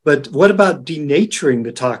 But what about denaturing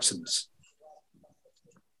the toxins?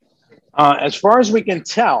 As far as we can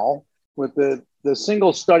tell, with the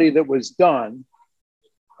single study that was done,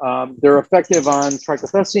 they're effective on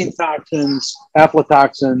trichothecene toxins,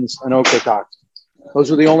 aflatoxins, and ochratoxins.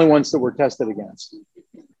 Those were the only ones that were tested against.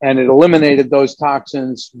 And it eliminated those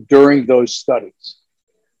toxins during those studies.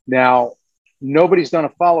 Now, nobody's done a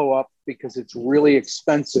follow-up because it's really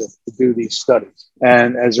expensive to do these studies.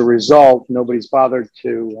 And as a result, nobody's bothered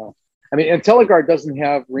to, IntelliGuard doesn't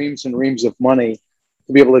have reams and reams of money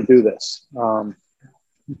to be able to do this.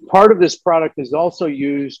 Part of this product is also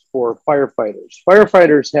used for firefighters.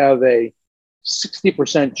 Firefighters have a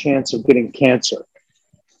 60% chance of getting cancer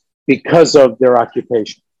because of their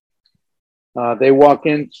occupation. They walk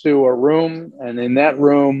into a room, and in that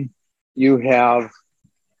room, you have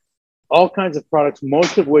all kinds of products,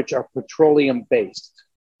 most of which are petroleum-based.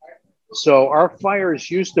 So our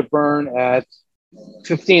fires used to burn at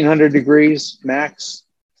 1,500 degrees max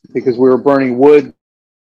because we were burning wood,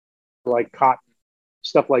 like cotton,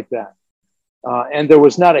 stuff like that. And there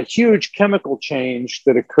was not a huge chemical change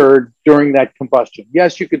that occurred during that combustion.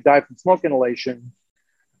 Yes, you could die from smoke inhalation.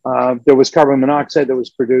 There was carbon monoxide that was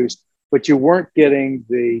produced, but you weren't getting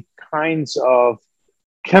the kinds of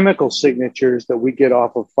chemical signatures that we get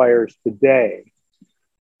off of fires today.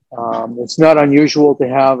 It's not unusual to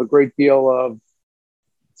have a great deal of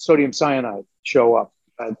sodium cyanide show up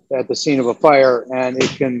at the scene of a fire, and it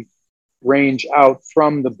can range out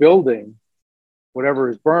from the building, whatever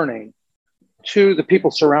is burning, to the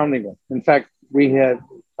people surrounding it. In fact, we had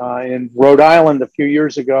in Rhode Island a few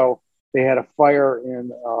years ago, they had a fire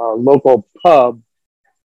in a local pub,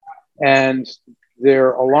 and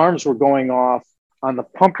their alarms were going off on the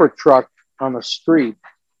pumper truck on the street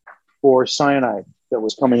for cyanide that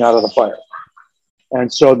was coming out of the fire.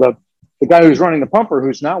 And so the guy who's running the pumper,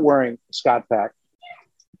 who's not wearing a Scott pack,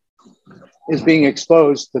 is being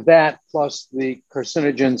exposed to that, plus the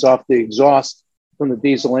carcinogens off the exhaust from the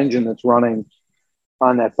diesel engine that's running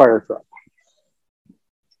on that fire truck.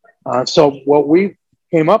 So what we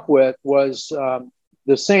came up with was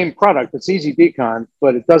the same product. It's Easy Decon,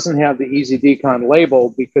 but it doesn't have the Easy Decon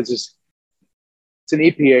label because it's an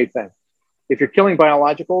EPA thing. If you're killing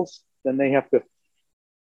biologicals, then they have to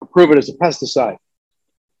approve it as a pesticide.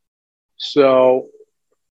 So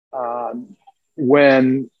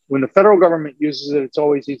when the federal government uses it, it's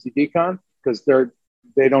always Easy Decon because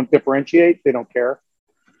they don't differentiate, they don't care.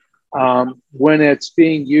 When it's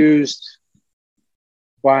being used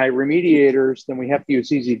by remediators, then we have to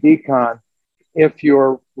use Easy Decon. If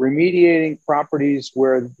you're remediating properties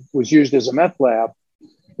where it was used as a meth lab,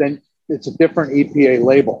 then it's a different EPA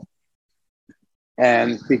label.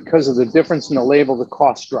 And because of the difference in the label, the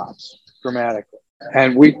cost drops dramatically.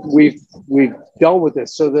 And we've dealt with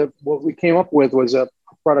this. So what we came up with was a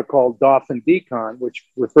product called Dolphin Decon, which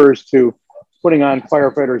refers to putting on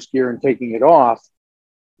firefighters' gear and taking it off.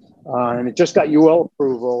 And it just got UL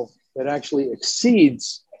approval that actually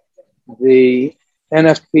exceeds the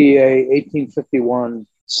NFPA 1851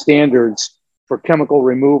 standards for chemical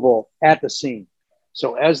removal at the scene.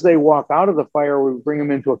 So as they walk out of the fire, we bring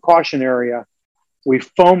them into a caution area. We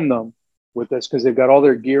foam them with this because they've got all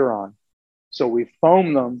their gear on. So we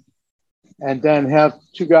foam them and then have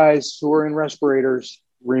two guys who are in respirators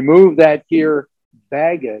remove that gear,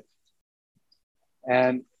 bag it,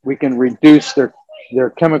 and we can reduce their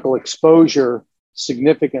chemical exposure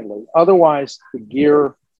significantly. Otherwise, the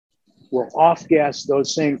gear will off-gas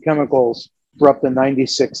those same chemicals for up to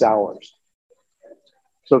 96 hours.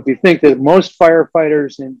 So if you think that most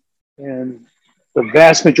firefighters in the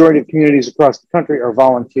vast majority of communities across the country are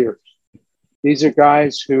volunteers. These are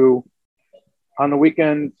guys who on the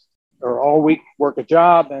weekend or all week work a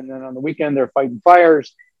job, and then on the weekend they're fighting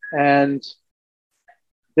fires, and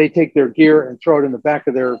they take their gear and throw it in the back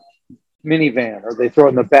of their minivan, or they throw it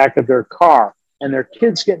in the back of their car, and their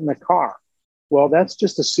kids get in the car. Well, that's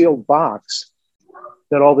just a sealed box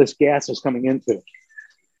that all this gas is coming into.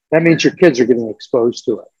 That means your kids are getting exposed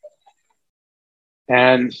to it.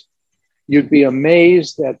 And you'd be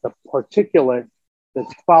amazed at the particulate that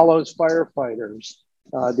follows firefighters.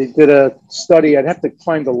 They did a study, I'd have to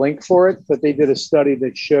find the link for it, but they did a study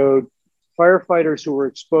that showed firefighters who were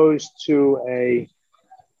exposed to a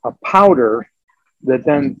powder that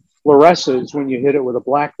then fluoresces when you hit it with a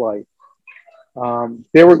black light.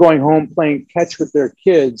 They were going home playing catch with their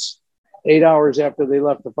kids 8 hours after they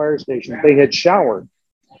left the fire station. They had showered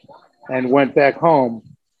and went back home,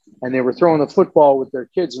 and they were throwing the football with their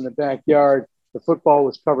kids in the backyard. The football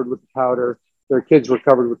was covered with the powder. Their kids were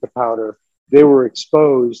covered with the powder. They were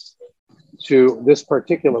exposed to this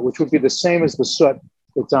particulate, which would be the same as the soot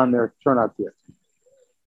that's on their turnout gear.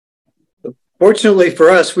 Fortunately for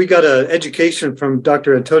us, we got an education from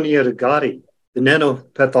Dr. Antonietta Gotti, the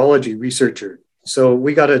nanopathology researcher. So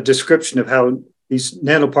we got a description of how these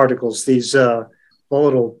nanoparticles, these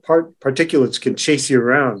volatile particulates can chase you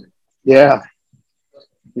around. Yeah.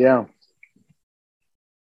 Yeah.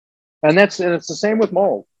 And it's the same with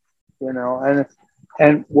mold,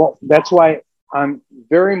 and well, that's why I'm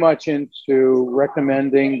very much into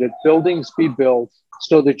recommending that buildings be built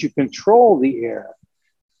so that you control the air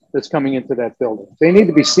that's coming into that building. They need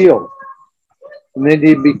to be sealed, and they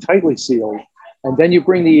need to be tightly sealed. And then you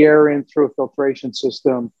bring the air in through a filtration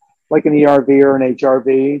system, like an ERV or an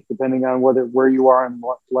HRV, depending on where you are in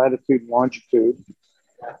latitude and longitude,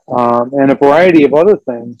 and a variety of other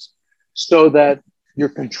things, so that you're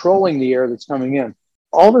controlling the air that's coming in.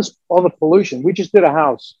 All the pollution. We just did a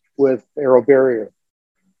house with aerobarrier.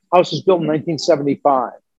 House was built in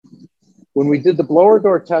 1975. When we did the blower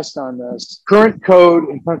door test on this, current code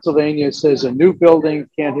in Pennsylvania says a new building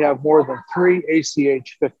can't have more than 3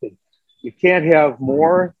 ACH 50. You can't have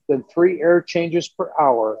more than 3 air changes per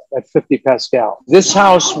hour at 50 Pascal. This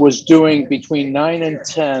house was doing between 9 and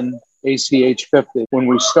 10 ACH 50 when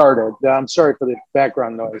we started. I'm sorry for the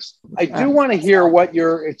background noise. I do want to hear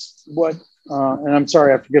and I'm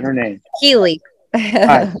sorry, I forget her name. Keely.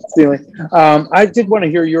 Hi, Keely. I did want to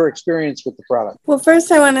hear your experience with the product. Well,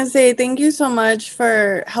 first I want to say thank you so much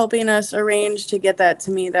for helping us arrange to get that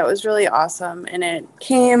to me. That was really awesome. And it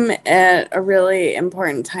came at a really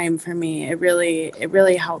important time for me. It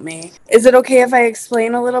really helped me. Is it okay if I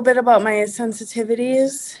explain a little bit about my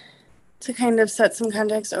sensitivities to kind of set some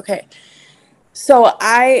context? Okay. So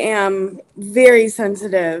I am very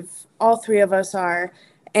sensitive. All three of us are.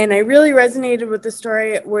 And I really resonated with the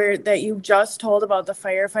story that you just told about the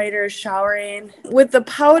firefighters showering with the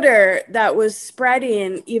powder that was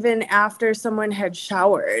spreading even after someone had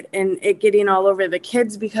showered, and it getting all over the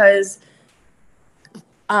kids because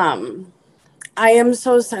I am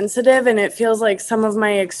so sensitive, and it feels like some of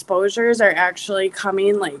my exposures are actually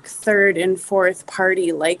coming like third and fourth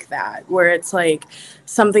party like that, where it's like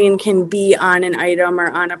something can be on an item or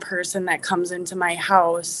on a person that comes into my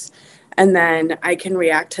house, and then I can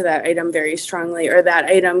react to that item very strongly, or that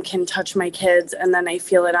item can touch my kids and then I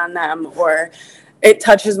feel it on them, or it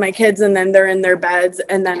touches my kids and then they're in their beds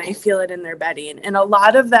and then I feel it in their bedding. And a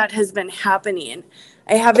lot of that has been happening.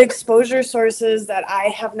 I have exposure sources that I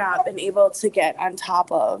have not been able to get on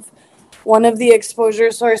top of. One of the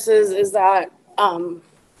exposure sources is that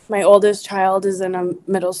my oldest child is in a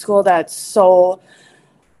middle school that's so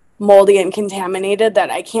moldy and contaminated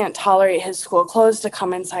that I can't tolerate his school clothes to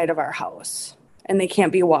come inside of our house, and they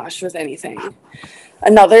can't be washed with anything.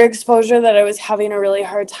 Another exposure that I was having a really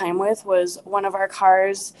hard time with was one of our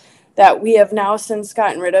cars that we have now since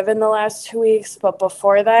gotten rid of in the last 2 weeks. But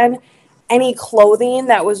before then, any clothing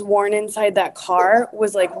that was worn inside that car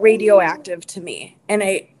was like radioactive to me.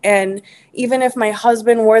 And even if my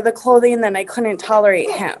husband wore the clothing, then I couldn't tolerate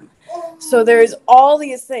him. So there's all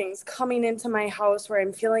these things coming into my house where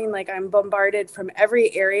I'm feeling like I'm bombarded from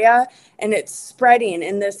every area, and it's spreading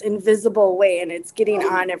in this invisible way, and it's getting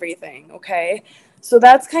on everything. Okay. So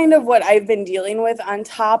that's kind of what I've been dealing with, on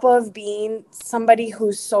top of being somebody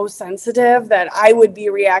who's so sensitive that I would be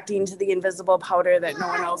reacting to the invisible powder that no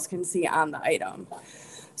one else can see on the item.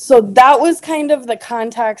 So that was kind of the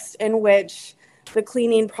context in which the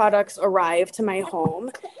cleaning products arrived to my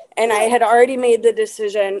home. And I had already made the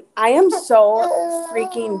decision. I am so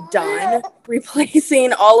freaking done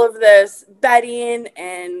replacing all of this bedding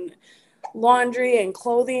and laundry and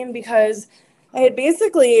clothing, because I had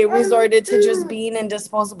basically resorted to just being in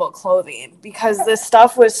disposable clothing, because this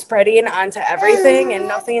stuff was spreading onto everything and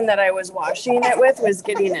nothing that I was washing it with was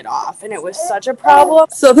getting it off. And it was such a problem.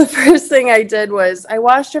 So the first thing I did was I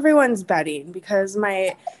washed everyone's bedding, because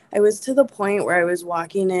I was to the point where I was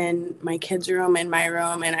walking in my kids' room, in my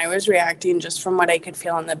room, and I was reacting just from what I could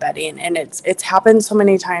feel in the bedding. And it's happened so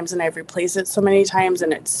many times, and I've replaced it so many times,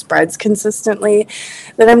 and it spreads consistently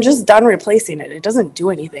that I'm just done replacing it. It doesn't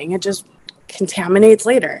do anything. It just contaminates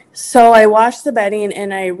later. So I washed the bedding,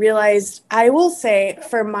 and I realized, I will say,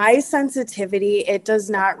 for my sensitivity, it does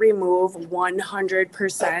not remove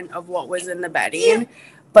 100% of what was in the bedding,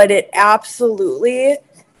 but it absolutely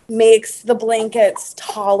makes the blankets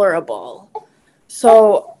tolerable.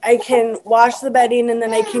 So I can wash the bedding, and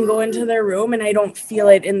then I can go into their room and I don't feel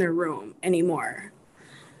it in their room anymore.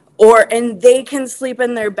 And they can sleep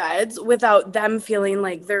in their beds without them feeling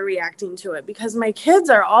like they're reacting to it, because my kids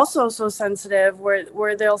are also so sensitive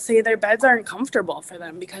where they'll say their beds aren't comfortable for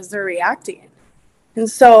them because they're reacting. And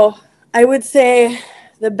so I would say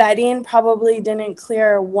the bedding probably didn't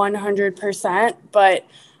clear 100%, but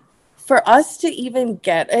for us to even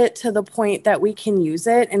get it to the point that we can use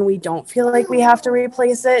it and we don't feel like we have to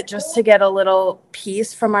replace it just to get a little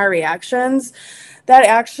piece from our reactions, that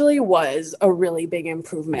actually was a really big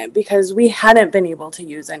improvement, because we hadn't been able to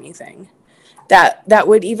use anything that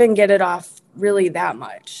would even get it off really that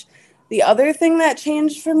much. The other thing that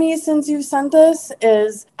changed for me since you sent this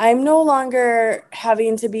is I'm no longer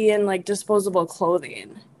having to be in like disposable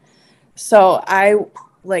clothing. So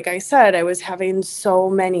like I said, I was having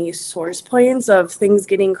so many source points of things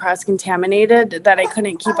getting cross-contaminated that I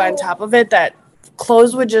couldn't keep on top of it, that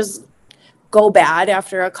clothes would just go bad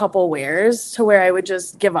after a couple wears to where I would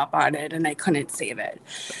just give up on it and I couldn't save it.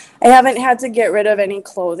 I haven't had to get rid of any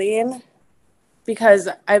clothing because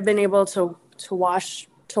I've been able to wash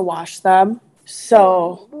them.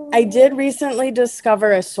 So I did recently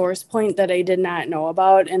discover a source point that I did not know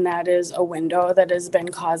about, and that is a window that has been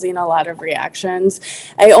causing a lot of reactions.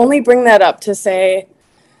 I only bring that up to say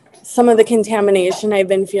some of the contamination I've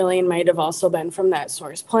been feeling might have also been from that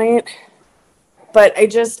source point. But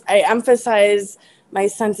I emphasize my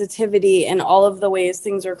sensitivity in all of the ways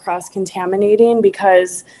things are cross-contaminating,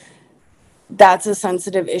 because that's a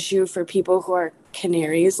sensitive issue for people who are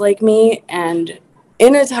canaries like me. And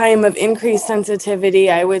in a time of increased sensitivity,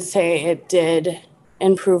 I would say it did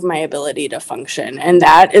improve my ability to function. And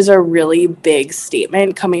that is a really big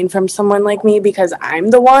statement coming from someone like me, because I'm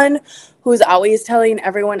the one who's always telling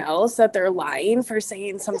everyone else that they're lying for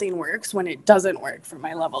saying something works when it doesn't work for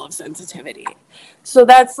my level of sensitivity. So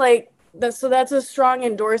that's a strong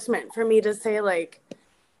endorsement for me to say, like,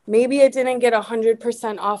 maybe it didn't get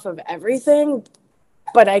 100% off of everything,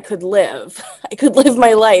 but I could live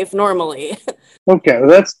my life normally. Okay,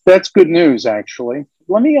 well, that's good news, actually.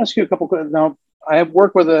 Let me ask you a couple questions. Now, I have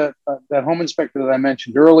worked with that home inspector that I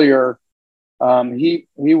mentioned earlier. He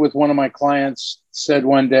with one of my clients said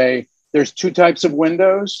one day, there's two types of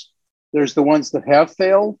windows. There's the ones that have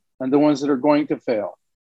failed and the ones that are going to fail.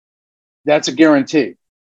 That's a guarantee.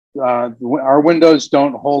 Our windows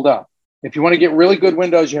don't hold up. If you want to get really good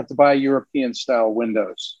windows, you have to buy European style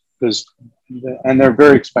windows and they're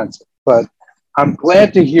very expensive. But I'm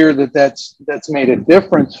glad to hear that that's made a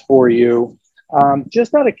difference for you.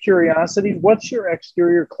 Just out of curiosity, what's your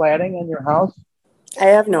exterior cladding in your house? I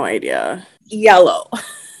have no idea. Yellow.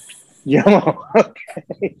 Yellow.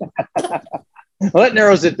 Okay. Well, that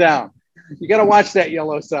narrows it down. You got to watch that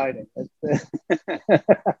yellow siding.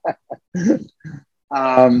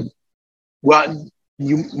 Well,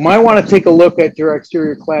 you might want to take a look at your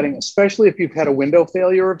exterior cladding, especially if you've had a window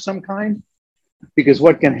failure of some kind, because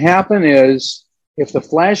what can happen is if the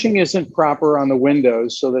flashing isn't proper on the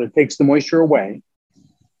windows so that it takes the moisture away,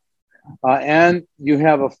 and you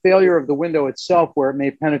have a failure of the window itself where it may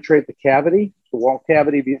penetrate the cavity, the wall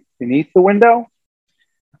cavity beneath the window,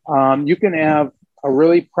 you can have a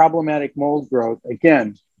really problematic mold growth.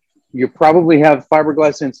 Again, you probably have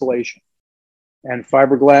fiberglass insulation, and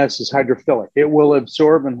fiberglass is hydrophilic. It will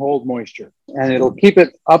absorb and hold moisture, and it'll keep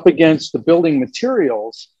it up against the building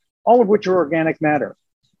materials, all of which are organic matter.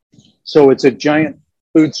 So it's a giant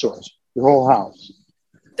food source, your whole house.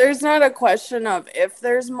 There's not a question of if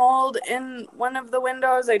there's mold in one of the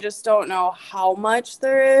windows. I just don't know how much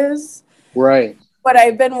there is. Right. But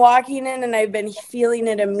I've been walking in and I've been feeling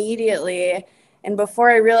it immediately. And before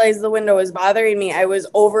I realized the window was bothering me, I was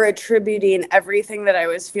over attributing everything that I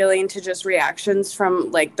was feeling to just reactions from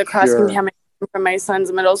like the cross contamination from my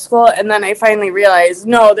son's middle school. And then I finally realized,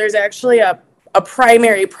 no, there's actually a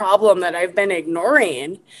primary problem that I've been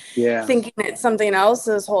ignoring, thinking it's something else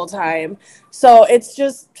this whole time. So it's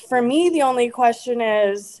just, for me, the only question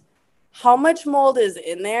is, how much mold is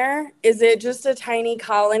in there? Is it just a tiny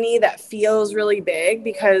colony that feels really big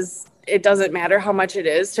because it doesn't matter how much it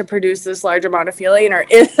is to produce this large amount of feeling, or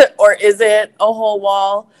is it a whole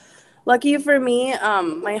wall? Lucky for me,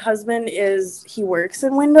 my husband he works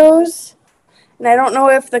in windows. And I don't know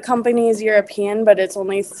if the company is European, but it's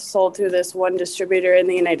only sold through this one distributor in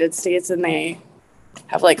the United States, and they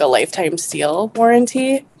have like a lifetime seal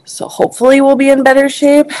warranty. So hopefully we'll be in better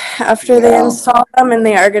shape after they install them, and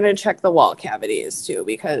they are going to check the wall cavities too,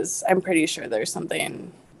 because I'm pretty sure there's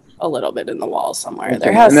something a little bit in the wall somewhere. Okay.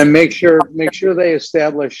 There has and then make sure they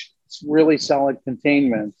establish really solid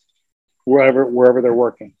containment wherever they're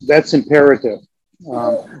working. That's imperative.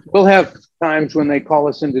 We'll have times when they call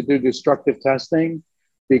us in to do destructive testing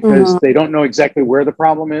because they don't know exactly where the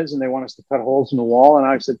problem is and they want us to cut holes in the wall. And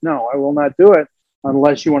I said, no, I will not do it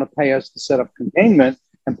unless you want to pay us to set up containment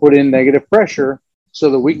and put in negative pressure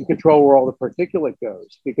so that we can control where all the particulate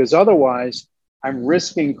goes. Because otherwise, I'm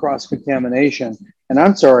risking cross-contamination. And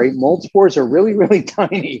I'm sorry, mold spores are really, really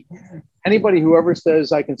tiny. Anybody who ever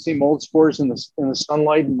says I can see mold spores in the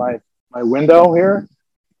sunlight in my window here,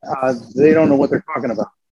 they don't know what they're talking about.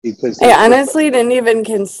 Because I honestly didn't even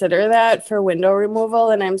consider that for window removal,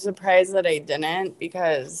 and I'm surprised that I didn't,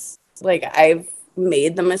 because like I've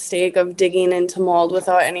made the mistake of digging into mold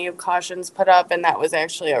without any cautions put up, and that was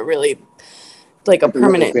actually a really like a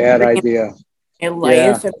permanent really bad idea in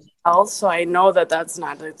life and health. So I know that that's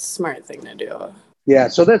not a smart thing to do. Yeah,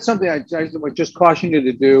 so that's something I would just caution you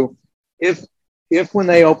to do. If when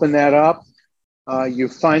they open that up, you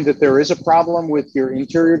find that there is a problem with your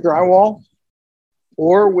interior drywall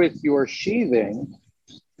or with your sheathing,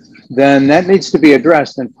 then that needs to be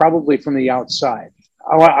addressed, and probably from the outside.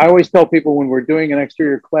 I always tell people when we're doing an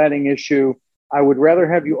exterior cladding issue, I would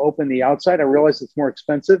rather have you open the outside. I realize it's more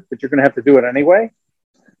expensive, but you're going to have to do it anyway.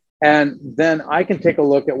 And then I can take a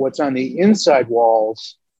look at what's on the inside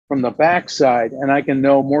walls from the backside, and I can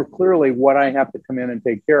know more clearly what I have to come in and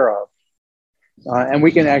take care of. And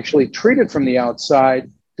we can actually treat it from the outside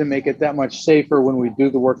to make it that much safer when we do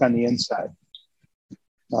the work on the inside.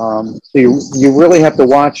 So you really have to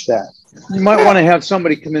watch that. You might want to have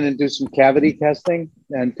somebody come in and do some cavity testing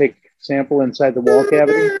and take a sample inside the wall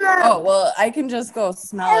cavity. Oh, well, I can just go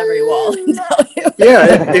smell every wall and tell you.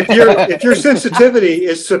 Yeah, if your sensitivity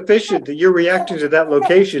is sufficient that you're reacting to that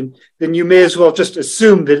location, then you may as well just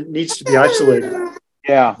assume that it needs to be isolated.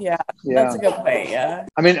 Yeah, that's a good point. Yeah.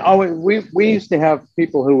 I mean, we used to have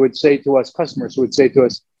people who would say to us, customers who would say to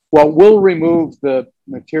us, well, we'll remove the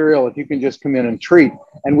material if you can just come in and treat.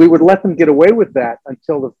 And we would let them get away with that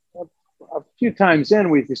until a few times in,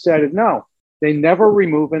 we decided, no, they never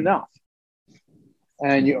remove enough.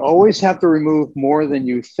 And you always have to remove more than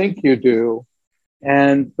you think you do.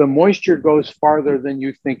 And the moisture goes farther than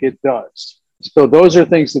you think it does. So those are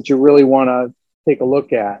things that you really want to take a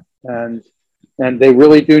look at. And they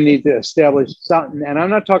really do need to establish something. And I'm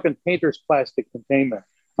not talking painter's plastic containment.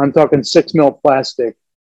 I'm talking 6 mil plastic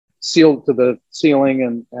sealed to the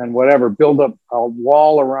ceiling and whatever. Build up a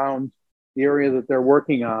wall around the area that they're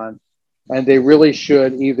working on, and they really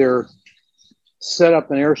should either set up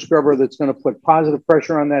an air scrubber that's going to put positive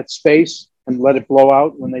pressure on that space and let it blow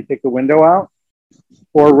out when they take the window out,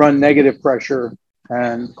 or run negative pressure.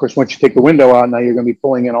 And of course, once you take the window out, now you're going to be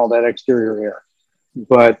pulling in all that exterior air.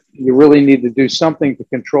 But you really need to do something to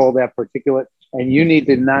control that particulate, and you need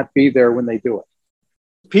to not be there when they do it.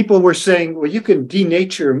 People were saying, well, you can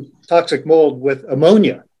denature toxic mold with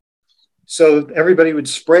ammonia. So everybody would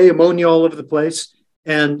spray ammonia all over the place,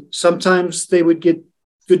 and sometimes they would get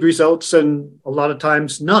good results and a lot of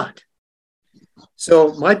times not.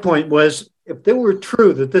 So my point was, if it were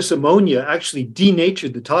true that this ammonia actually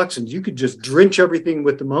denatured the toxins, you could just drench everything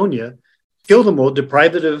with ammonia, kill the mold,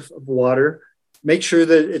 deprive it of water, make sure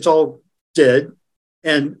that it's all dead,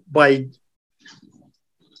 and by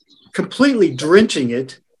completely drenching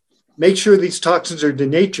it, make sure these toxins are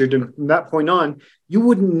denatured, and from that point on, you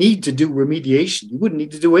wouldn't need to do remediation. You wouldn't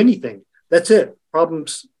need to do anything. That's it.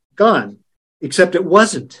 Problem's gone. Except it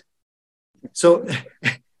wasn't. So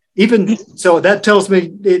even so, that tells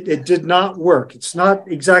me it did not work. It's not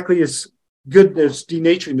exactly as good as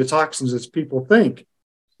denaturing the toxins as people think.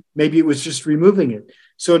 Maybe it was just removing it.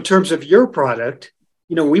 So in terms of your product,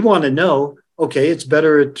 we want to know, okay, it's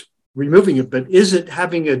better at removing it, but is it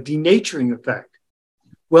having a denaturing effect?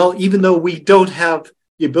 Well, even though we don't have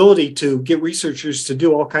the ability to get researchers to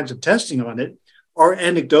do all kinds of testing on it, our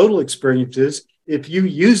anecdotal experiences, if you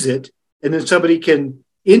use it and then somebody can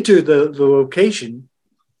enter the location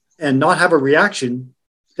and not have a reaction,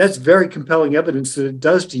 that's very compelling evidence that it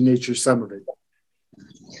does denature some of it.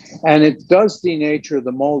 And it does denature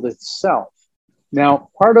the mold itself. Now,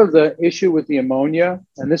 part of the issue with the ammonia,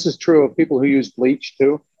 and this is true of people who use bleach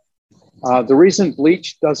too, the reason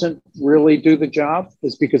bleach doesn't really do the job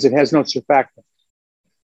is because it has no surfactant.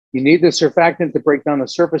 You need the surfactant to break down the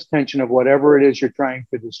surface tension of whatever it is you're trying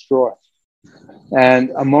to destroy.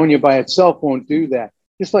 And ammonia by itself won't do that.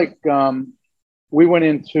 Just like we went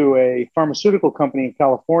into a pharmaceutical company in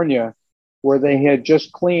California where they had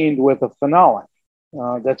just cleaned with a phenolic.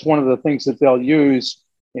 That's one of the things that they'll use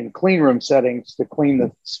in clean room settings to clean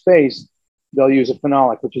the space. They'll use a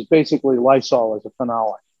phenolic, which is basically Lysol as a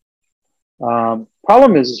phenolic.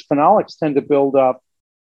 Problem is phenolics tend to build up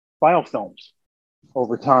biofilms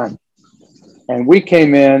over time. And we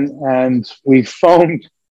came in and we foamed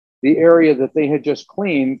the area that they had just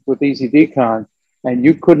cleaned with Easy Decon, and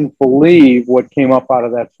you couldn't believe what came up out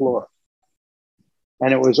of that floor.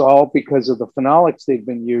 And it was all because of the phenolics they'd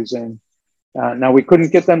been using. Now, we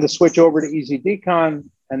couldn't get them to switch over to Easy Decon,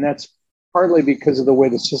 and that's partly because of the way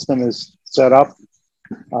the system is set up.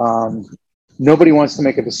 Nobody wants to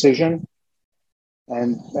make a decision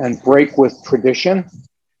and break with tradition,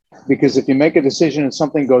 because if you make a decision and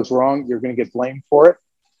something goes wrong, you're going to get blamed for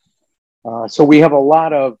it. So we have a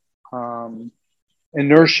lot of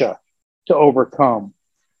inertia to overcome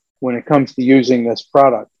when it comes to using this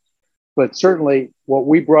product. But certainly what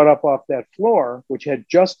we brought up off that floor, which had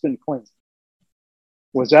just been cleaned,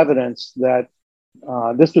 was evidence that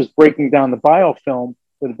this was breaking down the biofilm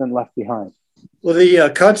that had been left behind. Well,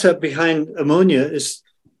 the concept behind ammonia is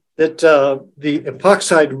that the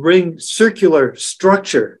epoxide ring circular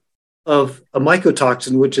structure of a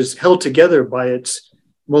mycotoxin, which is held together by its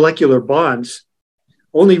molecular bonds,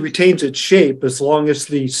 only retains its shape as long as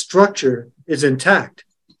the structure is intact.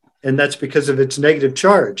 And that's because of its negative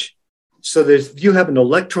charge. So that if you have an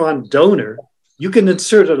electron donor, you can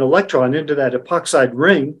insert an electron into that epoxide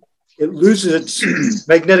ring. It loses its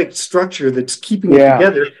magnetic structure that's keeping it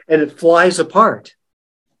together, and it flies apart.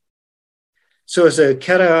 So as a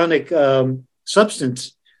cationic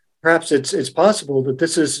substance, perhaps it's possible that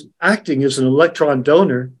this is acting as an electron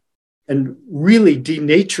donor and really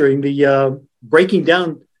denaturing the, breaking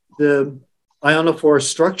down the ionophore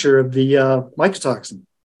structure of the mycotoxin.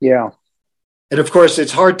 Yeah. And of course,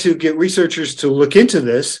 it's hard to get researchers to look into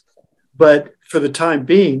this, but for the time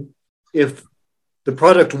being, if the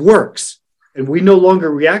product works and we no longer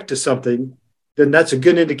react to something, then that's a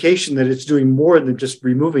good indication that it's doing more than just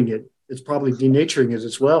removing it. It's probably denaturing it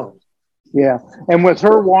as well. Yeah. And with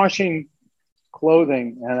her washing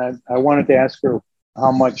clothing, and I wanted to ask her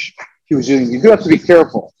how much she was using, you do have to be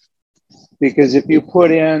careful, because if you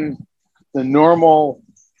put in the normal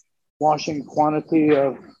washing quantity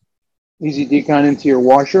of Easy Decon into your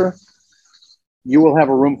washer, you will have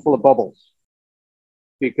a room full of bubbles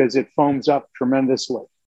because it foams up tremendously.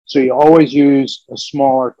 So you always use a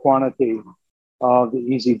smaller quantity of the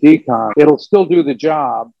Easy Decon. It'll still do the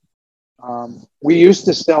job. We used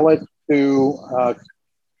to sell it to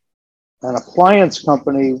an appliance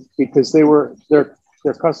company because their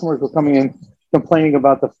customers were coming in complaining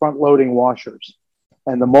about the front-loading washers.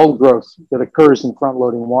 and the mold growth that occurs in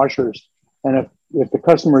front-loading washers. And if the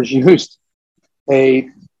customers used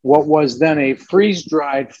what was then a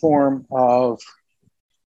freeze-dried form of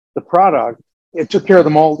the product, it took care of the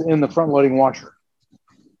mold in the front-loading washer.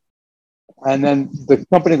 And then the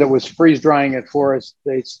company that was freeze-drying it for us,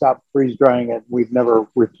 they stopped freeze-drying it. We've never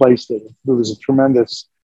replaced it. It was a tremendous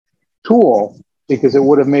tool because it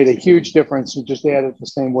would have made a huge difference to just add it the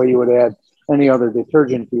same way you would add any other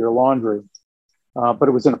detergent to your laundry. But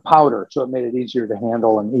it was in a powder, so it made it easier to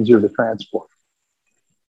handle and easier to transport.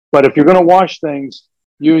 But if you're going to wash things,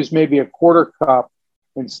 use maybe a quarter cup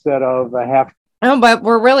instead of a half. Oh, but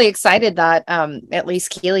we're really excited that at least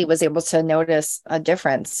Keely was able to notice a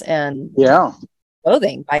difference in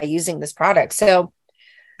clothing by using this product. So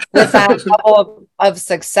with that level of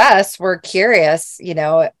success, we're curious,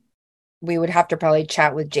 we would have to probably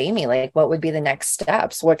chat with Jamie, like what would be the next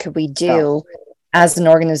steps? What could we do as an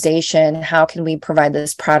organization? How can we provide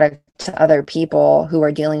this product to other people who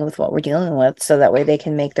are dealing with what we're dealing with so that way they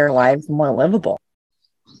can make their lives more livable?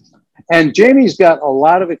 And Jamie's got a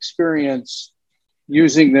lot of experience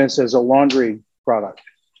using this as a laundry product.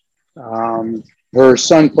 Her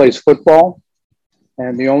son plays football,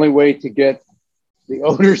 and the only way to get the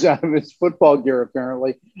odors out of his football gear,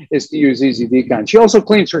 apparently, is to use Easy Decon. She also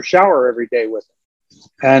cleans her shower every day with it.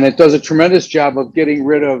 And it does a tremendous job of getting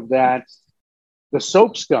rid of the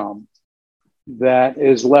soap scum that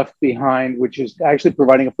is left behind, which is actually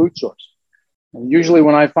providing a food source. And usually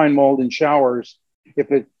when I find mold in showers,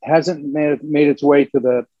 if it hasn't made its way to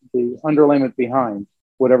the underlayment behind,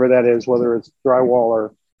 whatever that is, whether it's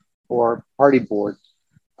drywall or party board,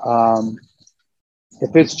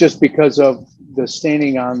 if it's just because of the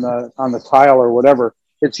staining on the tile or whatever,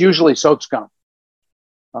 it's usually soap scum.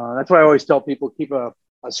 That's why I always tell people keep a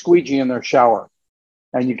squeegee in their shower,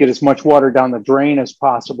 and you get as much water down the drain as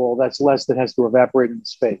possible. That's less that has to evaporate into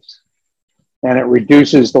space, and it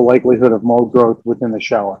reduces the likelihood of mold growth within the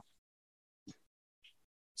shower.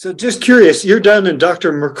 So just curious, you're down in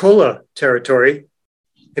Dr. Mercola territory.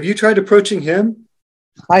 Have you tried approaching him?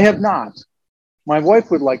 I have not. My wife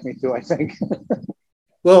would like me to, I think.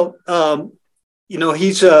 Well,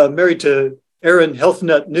 he's married to Erin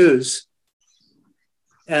HealthNut News,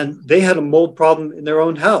 and they had a mold problem in their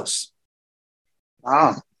own house.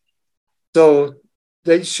 So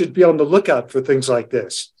they should be on the lookout for things like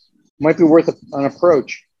this. Might be worth an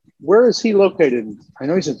approach. Where is he located? I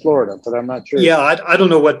know he's in Florida, but I'm not sure. Yeah, I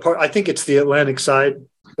don't know what part. I think it's the Atlantic side,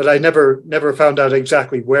 but I never found out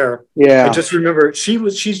exactly where. Yeah. I just remember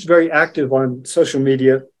she's very active on social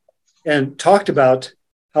media and talked about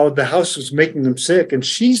how the house was making them sick. And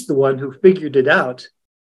she's the one who figured it out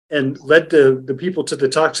and led the people to the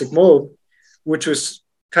toxic mold, which was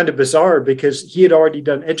kind of bizarre because he had already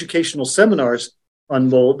done educational seminars on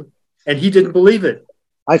mold and he didn't believe it.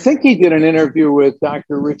 I think he did an interview with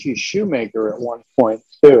Dr. Richie Shoemaker at one point,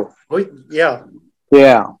 too. Oh, yeah.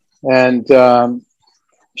 Yeah. And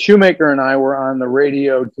Shoemaker and I were on the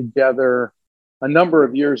radio together a number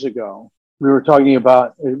of years ago. We were talking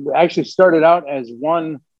about, it actually started out as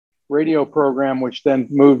one radio program, which then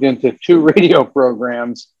moved into two radio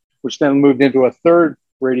programs, which then moved into a third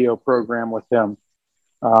radio program with him.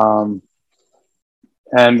 And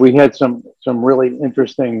we had some really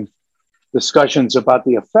interesting discussions about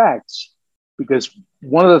the effects, because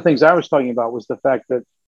one of the things I was talking about was the fact that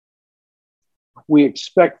we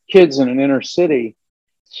expect kids in an inner city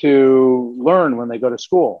to learn when they go to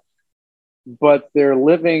school, but they're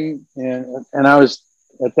living in, and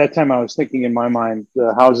at that time I was thinking in my mind,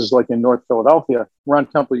 the houses like in North Philadelphia,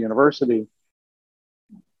 around Temple University,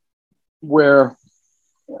 where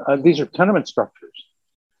these are tenement structures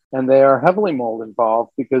and they are heavily mold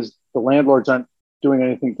involved because the landlords aren't doing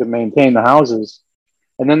anything to maintain the houses.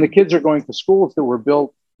 And then the kids are going to schools that were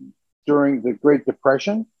built during the Great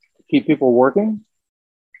Depression to keep people working,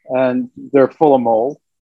 and they're full of mold.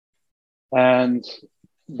 And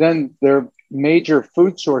then their major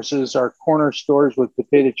food sources are corner stores with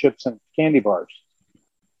potato chips and candy bars,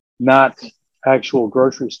 not actual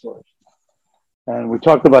grocery stores. And we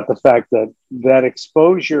talked about the fact that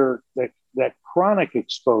exposure, that chronic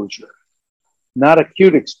exposure, not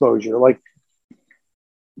acute exposure, like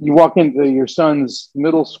you walk into your son's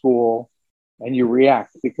middle school and you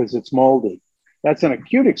react because it's moldy. That's an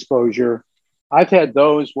acute exposure. I've had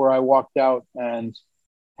those where I walked out and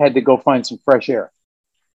had to go find some fresh air,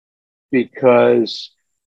 because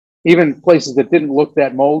even places that didn't look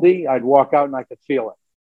that moldy, I'd walk out and I could feel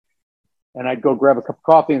it. And I'd go grab a cup of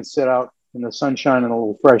coffee and sit out in the sunshine and a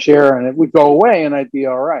little fresh air, and it would go away and I'd be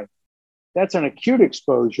all right. That's an acute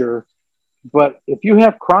exposure But if you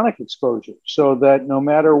have chronic exposure, so that no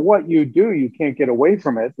matter what you do, you can't get away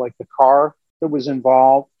from it, like the car that was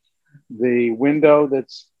involved, the window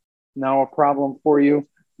that's now a problem for you,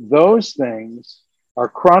 those things are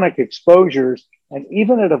chronic exposures. And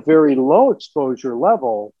even at a very low exposure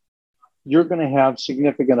level, you're going to have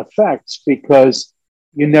significant effects because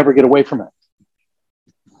you never get away from it.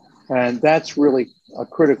 And that's really a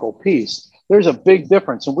critical piece. There's a big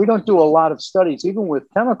difference. And we don't do a lot of studies, even with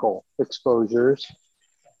chemical exposures,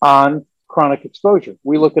 on chronic exposure.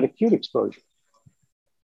 We look at acute exposure.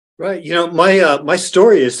 Right. You know, my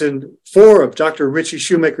story is in 4 of Dr. Richie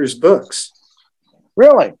Shoemaker's books.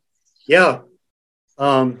 Really? Yeah.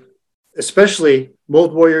 Especially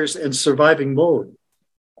Mold Warriors and Surviving Mold,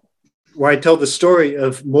 where I tell the story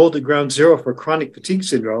of mold at ground zero for chronic fatigue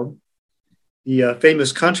syndrome, the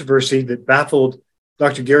famous controversy that baffled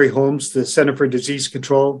Dr. Gary Holmes, the Center for Disease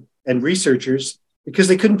Control, and researchers, because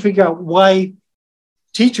they couldn't figure out why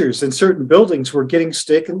teachers in certain buildings were getting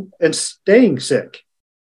sick and staying sick.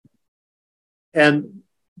 And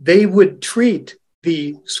they would treat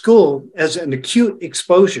the school as an acute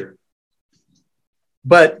exposure,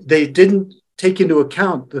 but they didn't take into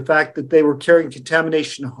account the fact that they were carrying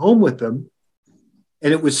contamination home with them,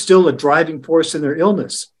 and it was still a driving force in their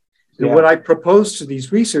illness. And what I propose to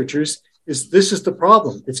these researchers is this is the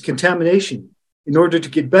problem. It's contamination. In order to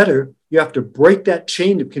get better, you have to break that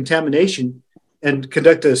chain of contamination and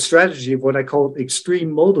conduct a strategy of what I call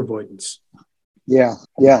extreme mold avoidance. Yeah,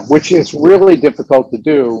 which is really difficult to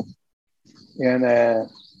do in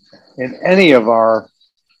any of our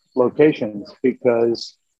locations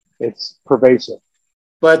because it's pervasive.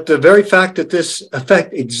 But the very fact that this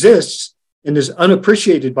effect exists and is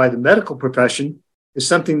unappreciated by the medical profession is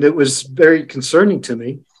something that was very concerning to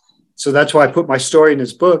me. So that's why I put my story in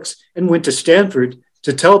his books and went to Stanford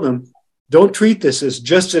to tell them, don't treat this as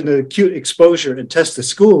just an acute exposure and test the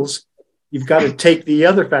schools. You've got to take the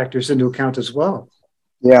other factors into account as well.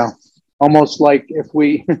 Yeah, almost like if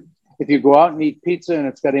you go out and eat pizza and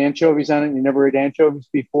it's got anchovies on it and you never ate anchovies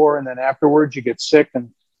before, and then afterwards you get sick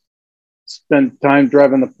and spend time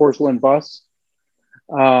driving the porcelain bus,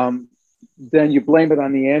 then you blame it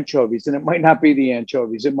on the anchovies. And it might not be the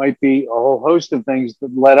anchovies. It might be a whole host of things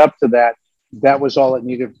that led up to that. That was all it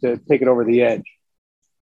needed to take it over the edge.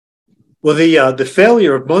 Well, the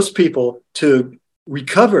failure of most people to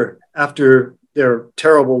recover after their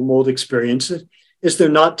terrible mold experiences is they're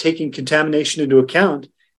not taking contamination into account.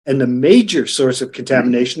 And the major source of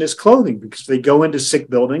contamination is clothing, because they go into sick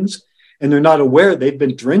buildings and they're not aware they've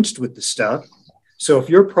been drenched with the stuff. So if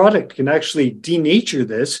your product can actually denature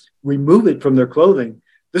this, remove it from their clothing,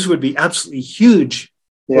 this would be absolutely huge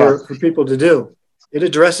for people to do. It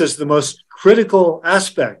addresses the most critical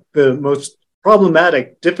aspect, the most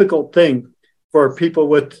problematic, difficult thing for people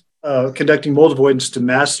with conducting mold avoidance to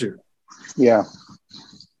master. Yeah,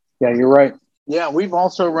 you're right. Yeah, we've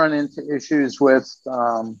also run into issues with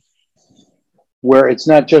where it's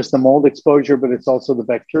not just the mold exposure, but it's also the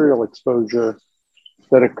bacterial exposure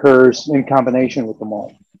that occurs in combination with the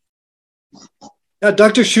mold.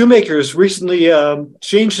 Dr. Shoemaker has recently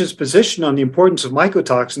changed his position on the importance of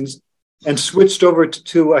mycotoxins and switched over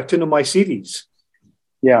to actinomycetes.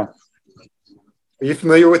 Yeah. Are you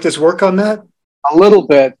familiar with his work on that? A little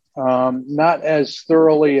bit, not as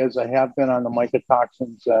thoroughly as I have been on the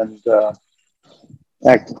mycotoxins and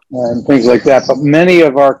things like that. But many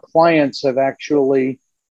of our clients have actually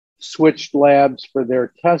switched labs for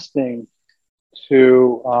their testing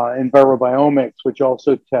to Envirobiomics, which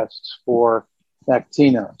also tests for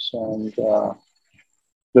actinos and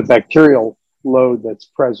the bacterial load that's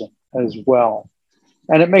present as well.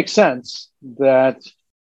 And it makes sense that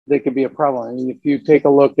they could be a problem. I mean, if you take a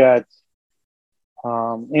look at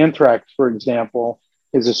anthrax, for example,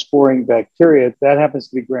 is a sporing bacteria that happens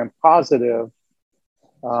to be gram-positive.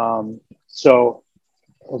 So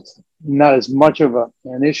it's not as much of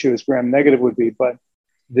an issue as gram-negative would be, but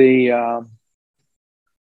the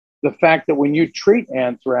fact that when you treat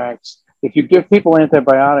anthrax, if you give people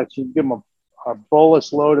antibiotics, you give them a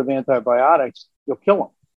bolus load of antibiotics, you'll kill them.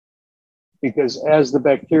 Because as the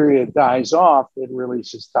bacteria dies off, it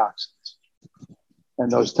releases toxins.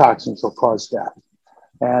 And those toxins will cause death.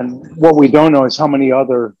 And what we don't know is how many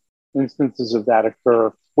other instances of that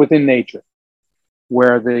occur within nature,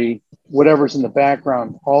 where whatever's in the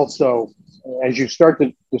background also, as you start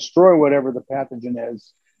to destroy whatever the pathogen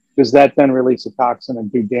is, does that then release a toxin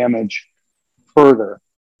and do damage further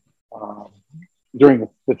during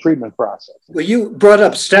the treatment process? Well, you brought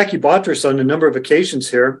up Stachybotrys on a number of occasions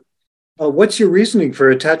here. What's your reasoning for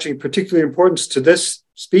attaching particular importance to this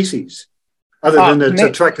species, other than it's a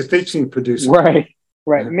triclosan producer? Right.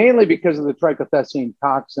 Right, mainly because of the trichothecene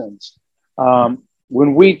toxins.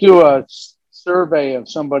 When we do a survey of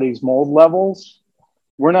somebody's mold levels,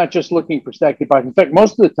 we're not just looking for Stachybotrys. In fact,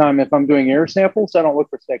 most of the time, if I'm doing air samples, I don't look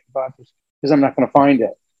for Stachybotrys because I'm not going to find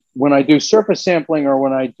it. When I do surface sampling or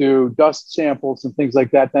when I do dust samples and things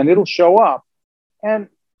like that, then it'll show up. And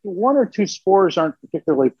one or two spores aren't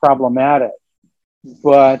particularly problematic.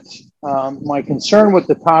 But my concern with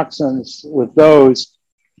the toxins, with those,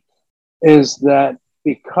 is that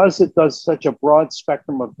because it does such a broad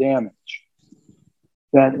spectrum of damage,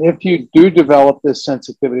 then if you do develop this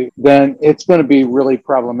sensitivity, then it's going to be really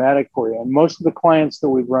problematic for you. And most of the clients that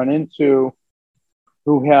we've run into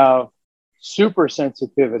who have super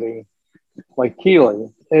sensitivity, like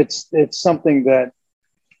Keely, it's something that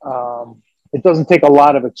it doesn't take a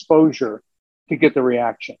lot of exposure to get the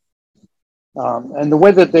reaction. And the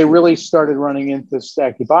way that they really started running into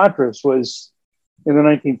Stachybotrys was in the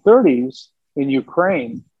 1930s in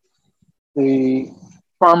Ukraine. The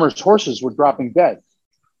farmers' horses were dropping dead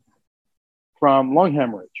from lung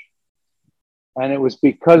hemorrhage. And it was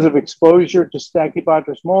because of exposure to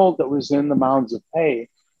Stachybotrys mold that was in the mounds of hay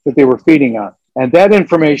that they were feeding on. And that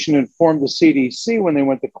information informed the CDC when they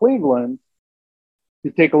went to Cleveland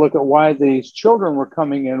to take a look at why these children were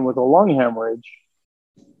coming in with a lung hemorrhage.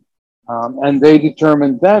 And they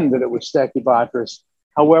determined then that it was Stachybotrys.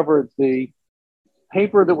 However, the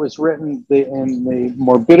paper that was written in the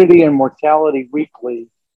Morbidity and Mortality Weekly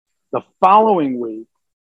the following week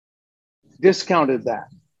discounted that.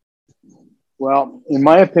 Well, in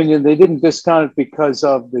my opinion, they didn't discount it because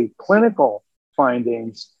of the clinical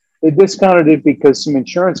findings. They discounted it because some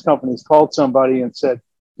insurance companies called somebody and said,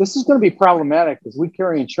 this is going to be problematic because we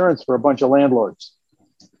carry insurance for a bunch of landlords.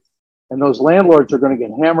 And those landlords are going to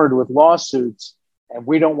get hammered with lawsuits, and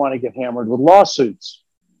we don't want to get hammered with lawsuits.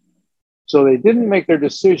 So they didn't make their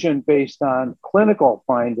decision based on clinical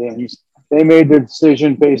findings. They made their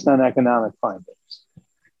decision based on economic findings.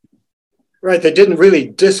 Right. They didn't really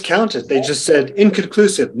discount it. They just said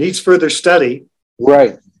inconclusive, needs further study.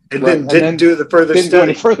 Right. And then didn't do the further didn't study. Do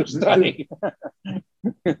any further study.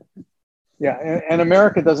 Yeah. And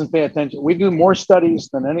America doesn't pay attention. We do more studies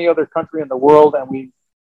than any other country in the world, and we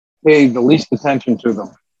pay the least attention to them.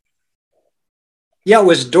 Yeah, it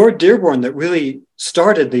was Dord Dearborn that really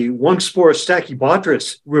started the one spore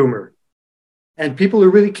Stachybotrys rumor. And people are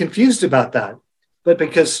really confused about that. But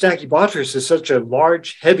because Stachybotrys is such a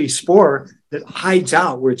large, heavy spore that hides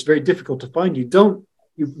out where it's very difficult to find, you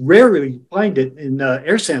rarely find it in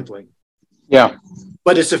air sampling. Yeah.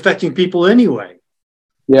 But it's affecting people anyway.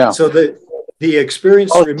 Yeah. So the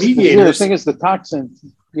experienced remediators. Yeah, the thing is the toxin.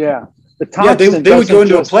 Yeah. The toxin. Yeah, they would go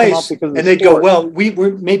into a place and they'd sport. go, well,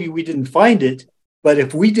 maybe we didn't find it, but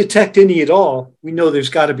if we detect any at all, we know there's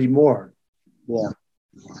got to be more. Yeah.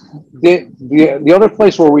 The other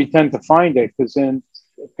place where we tend to find it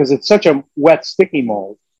because it's such a wet, sticky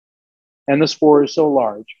mold, and the spore is so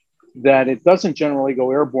large that it doesn't generally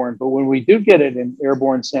go airborne. But when we do get it in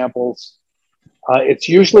airborne samples, it's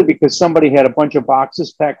usually because somebody had a bunch of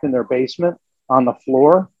boxes packed in their basement on the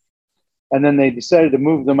floor, and then they decided to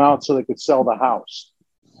move them out so they could sell the house.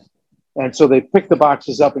 And so they picked the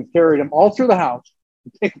boxes up and carried them all through the house,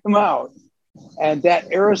 picked them out, and that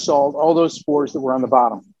aerosoled all those spores that were on the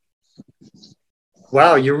bottom.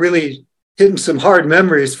 Wow, you're really hitting some hard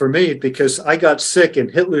memories for me because I got sick in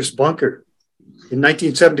Hitler's bunker in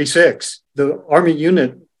 1976. The Army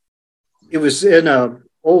unit, it was in an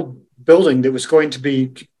old building that was going to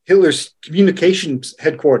be Hitler's communications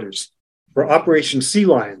headquarters for Operation Sea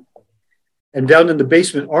Lion. And down in the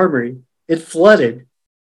basement armory, it flooded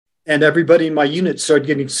and everybody in my unit started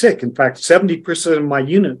getting sick. In fact, 70% of my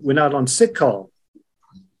unit went out on sick call.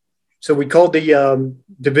 So we called the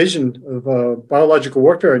Division of Biological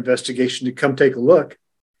Warfare Investigation to come take a look.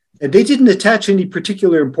 And they didn't attach any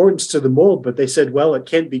particular importance to the mold, but they said, well, it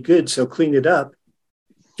can't be good, so clean it up.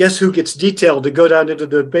 Guess who gets detailed to go down into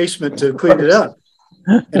the basement to clean it up?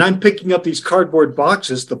 And I'm picking up these cardboard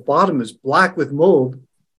boxes. The bottom is black with mold.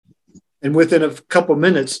 And within a couple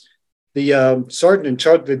minutes, the sergeant in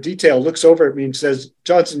charge of the detail looks over at me and says,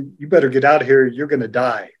 Johnson, you better get out of here. You're going to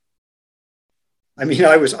die. I mean,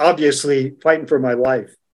 I was obviously fighting for my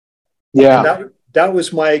life. Yeah. And that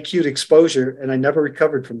was my acute exposure, and I never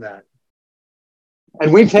recovered from that.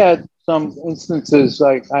 And we've had some instances,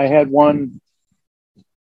 like I had one,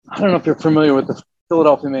 I don't know if you're familiar with the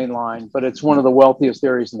Philadelphia Main Line, but it's one of the wealthiest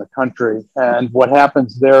areas in the country. And what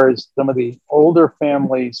happens there is some of the older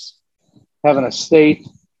families have an estate.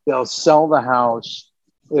 They'll sell the house.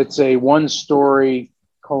 It's a one-story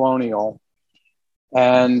colonial,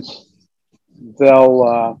 and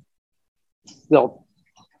they'll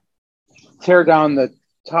tear down the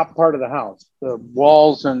top part of the house. The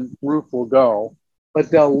walls and roof will go,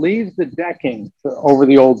 but they'll leave the decking over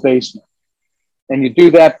the old basement. And you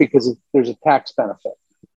do that because there's a tax benefit.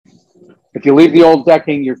 If you leave the old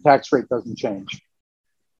decking, your tax rate doesn't change.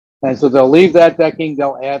 And so they'll leave that decking,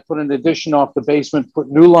 they'll put an addition off the basement, put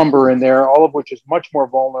new lumber in there, all of which is much more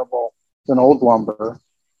vulnerable than old lumber.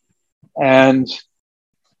 And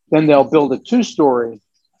then they'll build a 2-story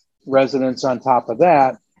residence on top of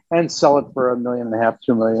that and sell it for $1.5 million,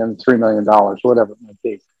 $2 million, $3 million, whatever it might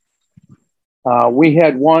be. We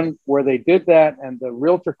had one where they did that, and the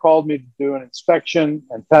realtor called me to do an inspection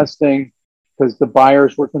and testing because the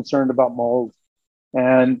buyers were concerned about mold.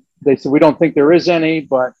 And they said, we don't think there is any,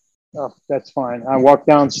 but that's fine. I walked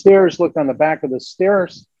downstairs, looked on the back of the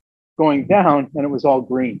stairs going down, and it was all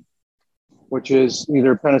green, which is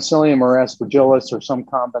either penicillium or aspergillus or some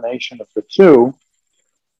combination of the two.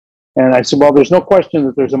 And I said, well, there's no question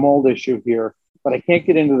that there's a mold issue here, but I can't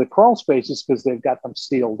get into the crawl spaces because they've got them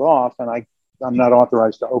sealed off, and I'm not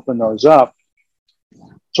authorized to open those up.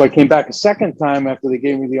 So I came back a second time after they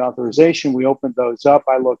gave me the authorization. We opened those up.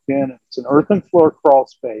 I looked in, and it's an earthen floor crawl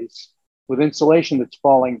space with insulation that's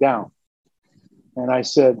falling down. And I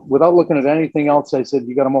said, without looking at anything else, I said,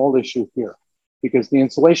 you got a mold issue here because the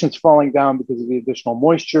insulation's falling down because of the additional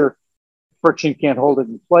moisture. Friction can't hold it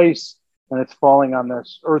in place, and it's falling on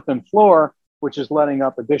this earthen floor, which is letting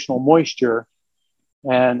up additional moisture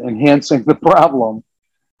and enhancing the problem.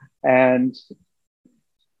 And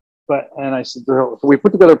I said, so we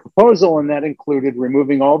put together a proposal, and that included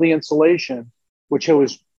removing all the insulation, which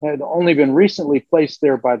had only been recently placed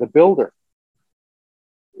there by the builder.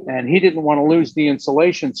 And he didn't want to lose the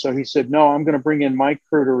insulation. So he said, no, I'm going to bring in my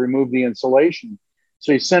crew to remove the insulation.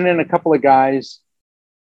 So he sent in a couple of guys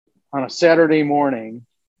on a Saturday morning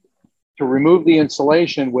to remove the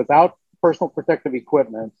insulation without personal protective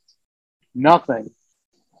equipment, nothing.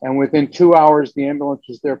 And within 2 hours, the ambulance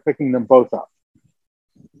was there picking them both up.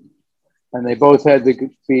 And they both had to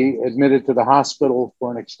be admitted to the hospital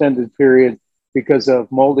for an extended period because of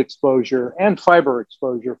mold exposure and fiber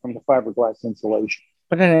exposure from the fiberglass insulation.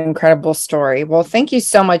 What an incredible story. Well, thank you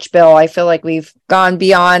so much, Bill. I feel like we've gone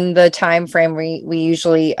beyond the time frame we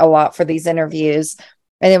usually allot for these interviews.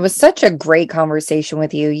 And it was such a great conversation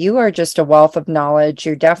with you. You are just a wealth of knowledge.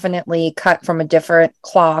 You're definitely cut from a different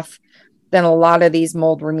cloth than a lot of these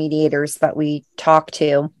mold remediators that we talk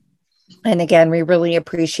to. And again, we really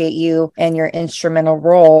appreciate you and your instrumental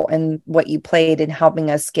role in what you played in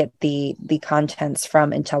helping us get the contents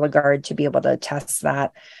from IntelliGuard to be able to test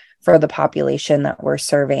that for the population that we're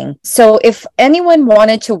serving. So if anyone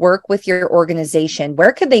wanted to work with your organization,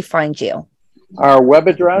 where could they find you? Our web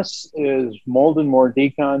address is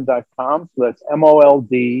moldandmoredecon.com. So that's MOLD,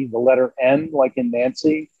 the letter N like in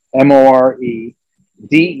Nancy,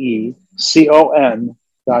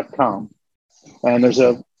 MOREDECON.com. And there's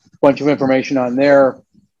a bunch of information on there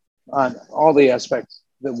on all the aspects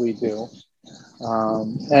that we do.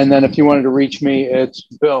 And then if you wanted to reach me, it's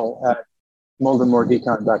Bill at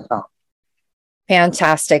moldandmoredecon.com.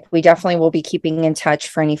 Fantastic. We definitely will be keeping in touch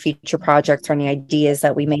for any future projects or any ideas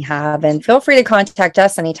that we may have. And feel free to contact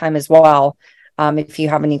us anytime as well if you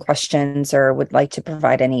have any questions or would like to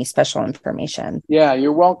provide any special information. Yeah,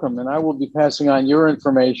 you're welcome. And I will be passing on your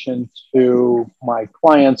information to my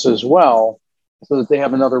clients as well so that they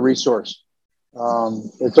have another resource.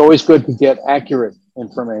 It's always good to get accurate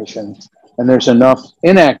information. And there's enough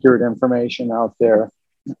inaccurate information out there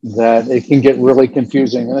that it can get really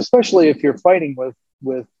confusing. And especially if you're fighting with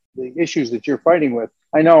the issues that you're fighting with.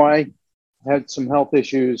 I know I had some health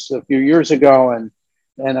issues a few years ago, and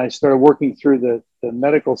I started working through the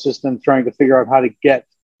medical system trying to figure out how to get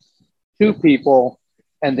to people,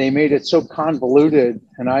 and they made it so convoluted,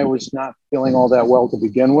 and I was not feeling all that well to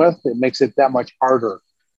begin with. It makes it that much harder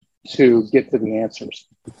to get to the answers.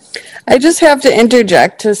 I just have to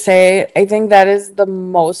interject to say, I think that is the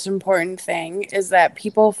most important thing, is that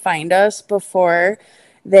people find us before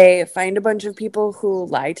they find a bunch of people who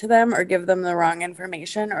lie to them or give them the wrong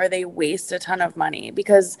information, or they waste a ton of money,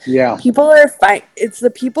 because people are it's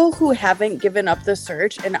the people who haven't given up the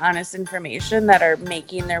search and honest information that are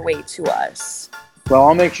making their way to us. Well,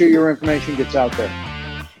 I'll make sure your information gets out there.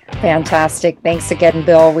 Fantastic. Thanks again,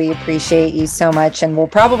 Bill. We appreciate you so much. And we'll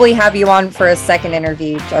probably have you on for a second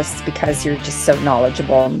interview just because you're just so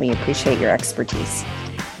knowledgeable and we appreciate your expertise.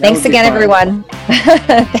 Thanks again, everyone.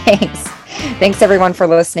 Thanks. Thanks, everyone, for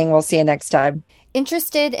listening. We'll see you next time.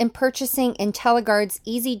 Interested in purchasing IntelliGuard's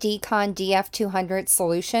Easy Decon DF200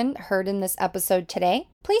 solution heard in this episode today?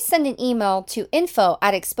 Please send an email to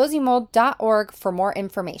info@exposingmold.org for more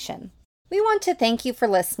information. We want to thank you for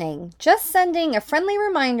listening. Just sending a friendly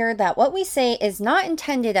reminder that what we say is not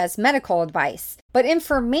intended as medical advice, but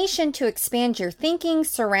information to expand your thinking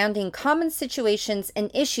surrounding common situations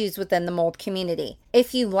and issues within the mold community.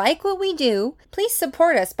 If you like what we do, please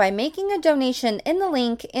support us by making a donation in the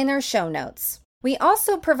link in our show notes. We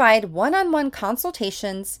also provide one-on-one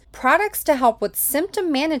consultations, products to help with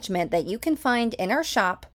symptom management that you can find in our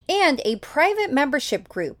shop, and a private membership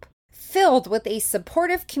group filled with a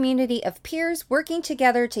supportive community of peers working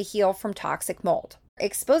together to heal from toxic mold.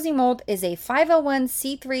 Exposing Mold is a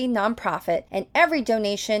 501c3 nonprofit, and every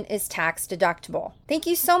donation is tax deductible. Thank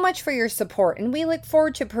you so much for your support, and we look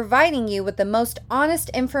forward to providing you with the most honest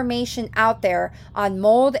information out there on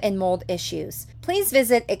mold and mold issues. Please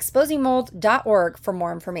visit exposingmold.org for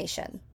more information.